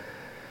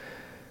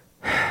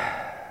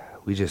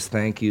just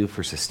thank you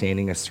for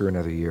sustaining us through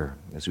another year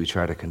as we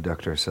try to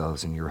conduct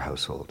ourselves in your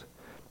household,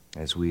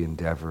 as we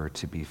endeavor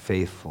to be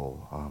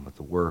faithful with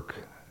the work,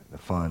 the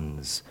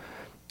funds,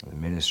 the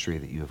ministry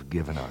that you have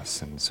given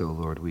us. And so,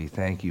 Lord, we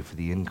thank you for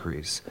the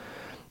increase.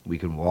 We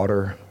can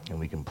water and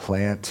we can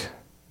plant,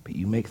 but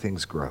you make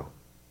things grow.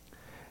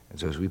 And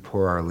so as we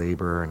pour our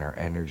labor and our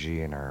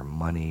energy and our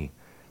money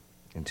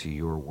into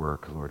your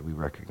work, Lord, we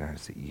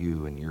recognize that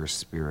you and your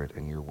Spirit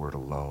and your word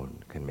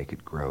alone can make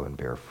it grow and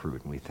bear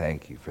fruit. And we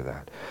thank you for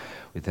that.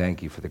 We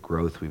thank you for the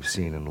growth we've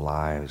seen in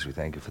lives. We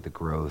thank you for the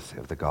growth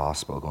of the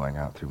gospel going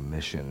out through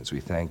missions.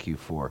 We thank you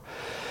for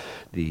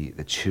the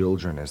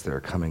children as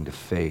they're coming to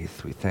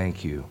faith. We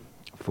thank you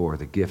for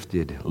the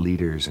gifted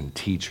leaders and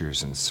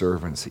teachers and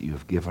servants that you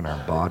have given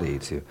our body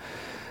to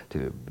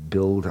to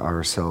build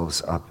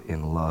ourselves up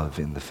in love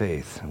in the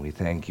faith. And we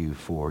thank you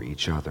for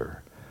each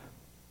other.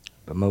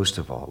 But most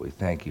of all, we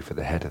thank you for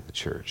the head of the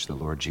church, the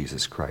Lord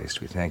Jesus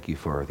Christ. We thank you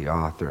for the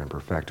author and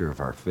perfecter of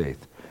our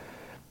faith.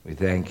 We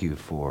thank you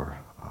for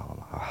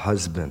a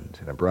husband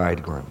and a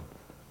bridegroom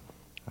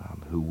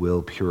who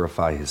will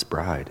purify his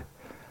bride,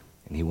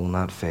 and he will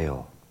not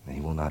fail, and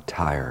he will not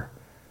tire,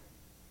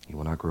 he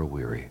will not grow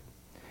weary.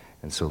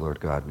 And so,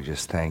 Lord God, we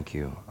just thank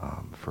you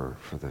for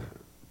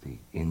the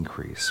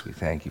increase. We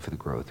thank you for the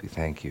growth. We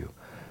thank you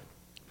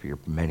for your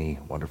many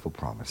wonderful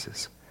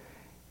promises.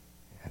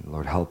 And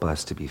Lord, help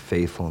us to be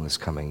faithful in this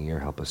coming year.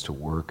 Help us to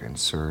work and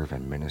serve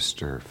and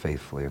minister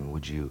faithfully. And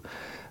would you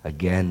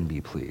again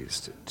be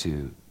pleased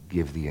to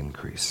give the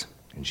increase.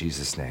 In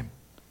Jesus' name,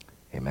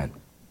 amen.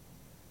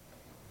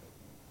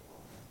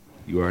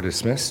 You are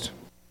dismissed.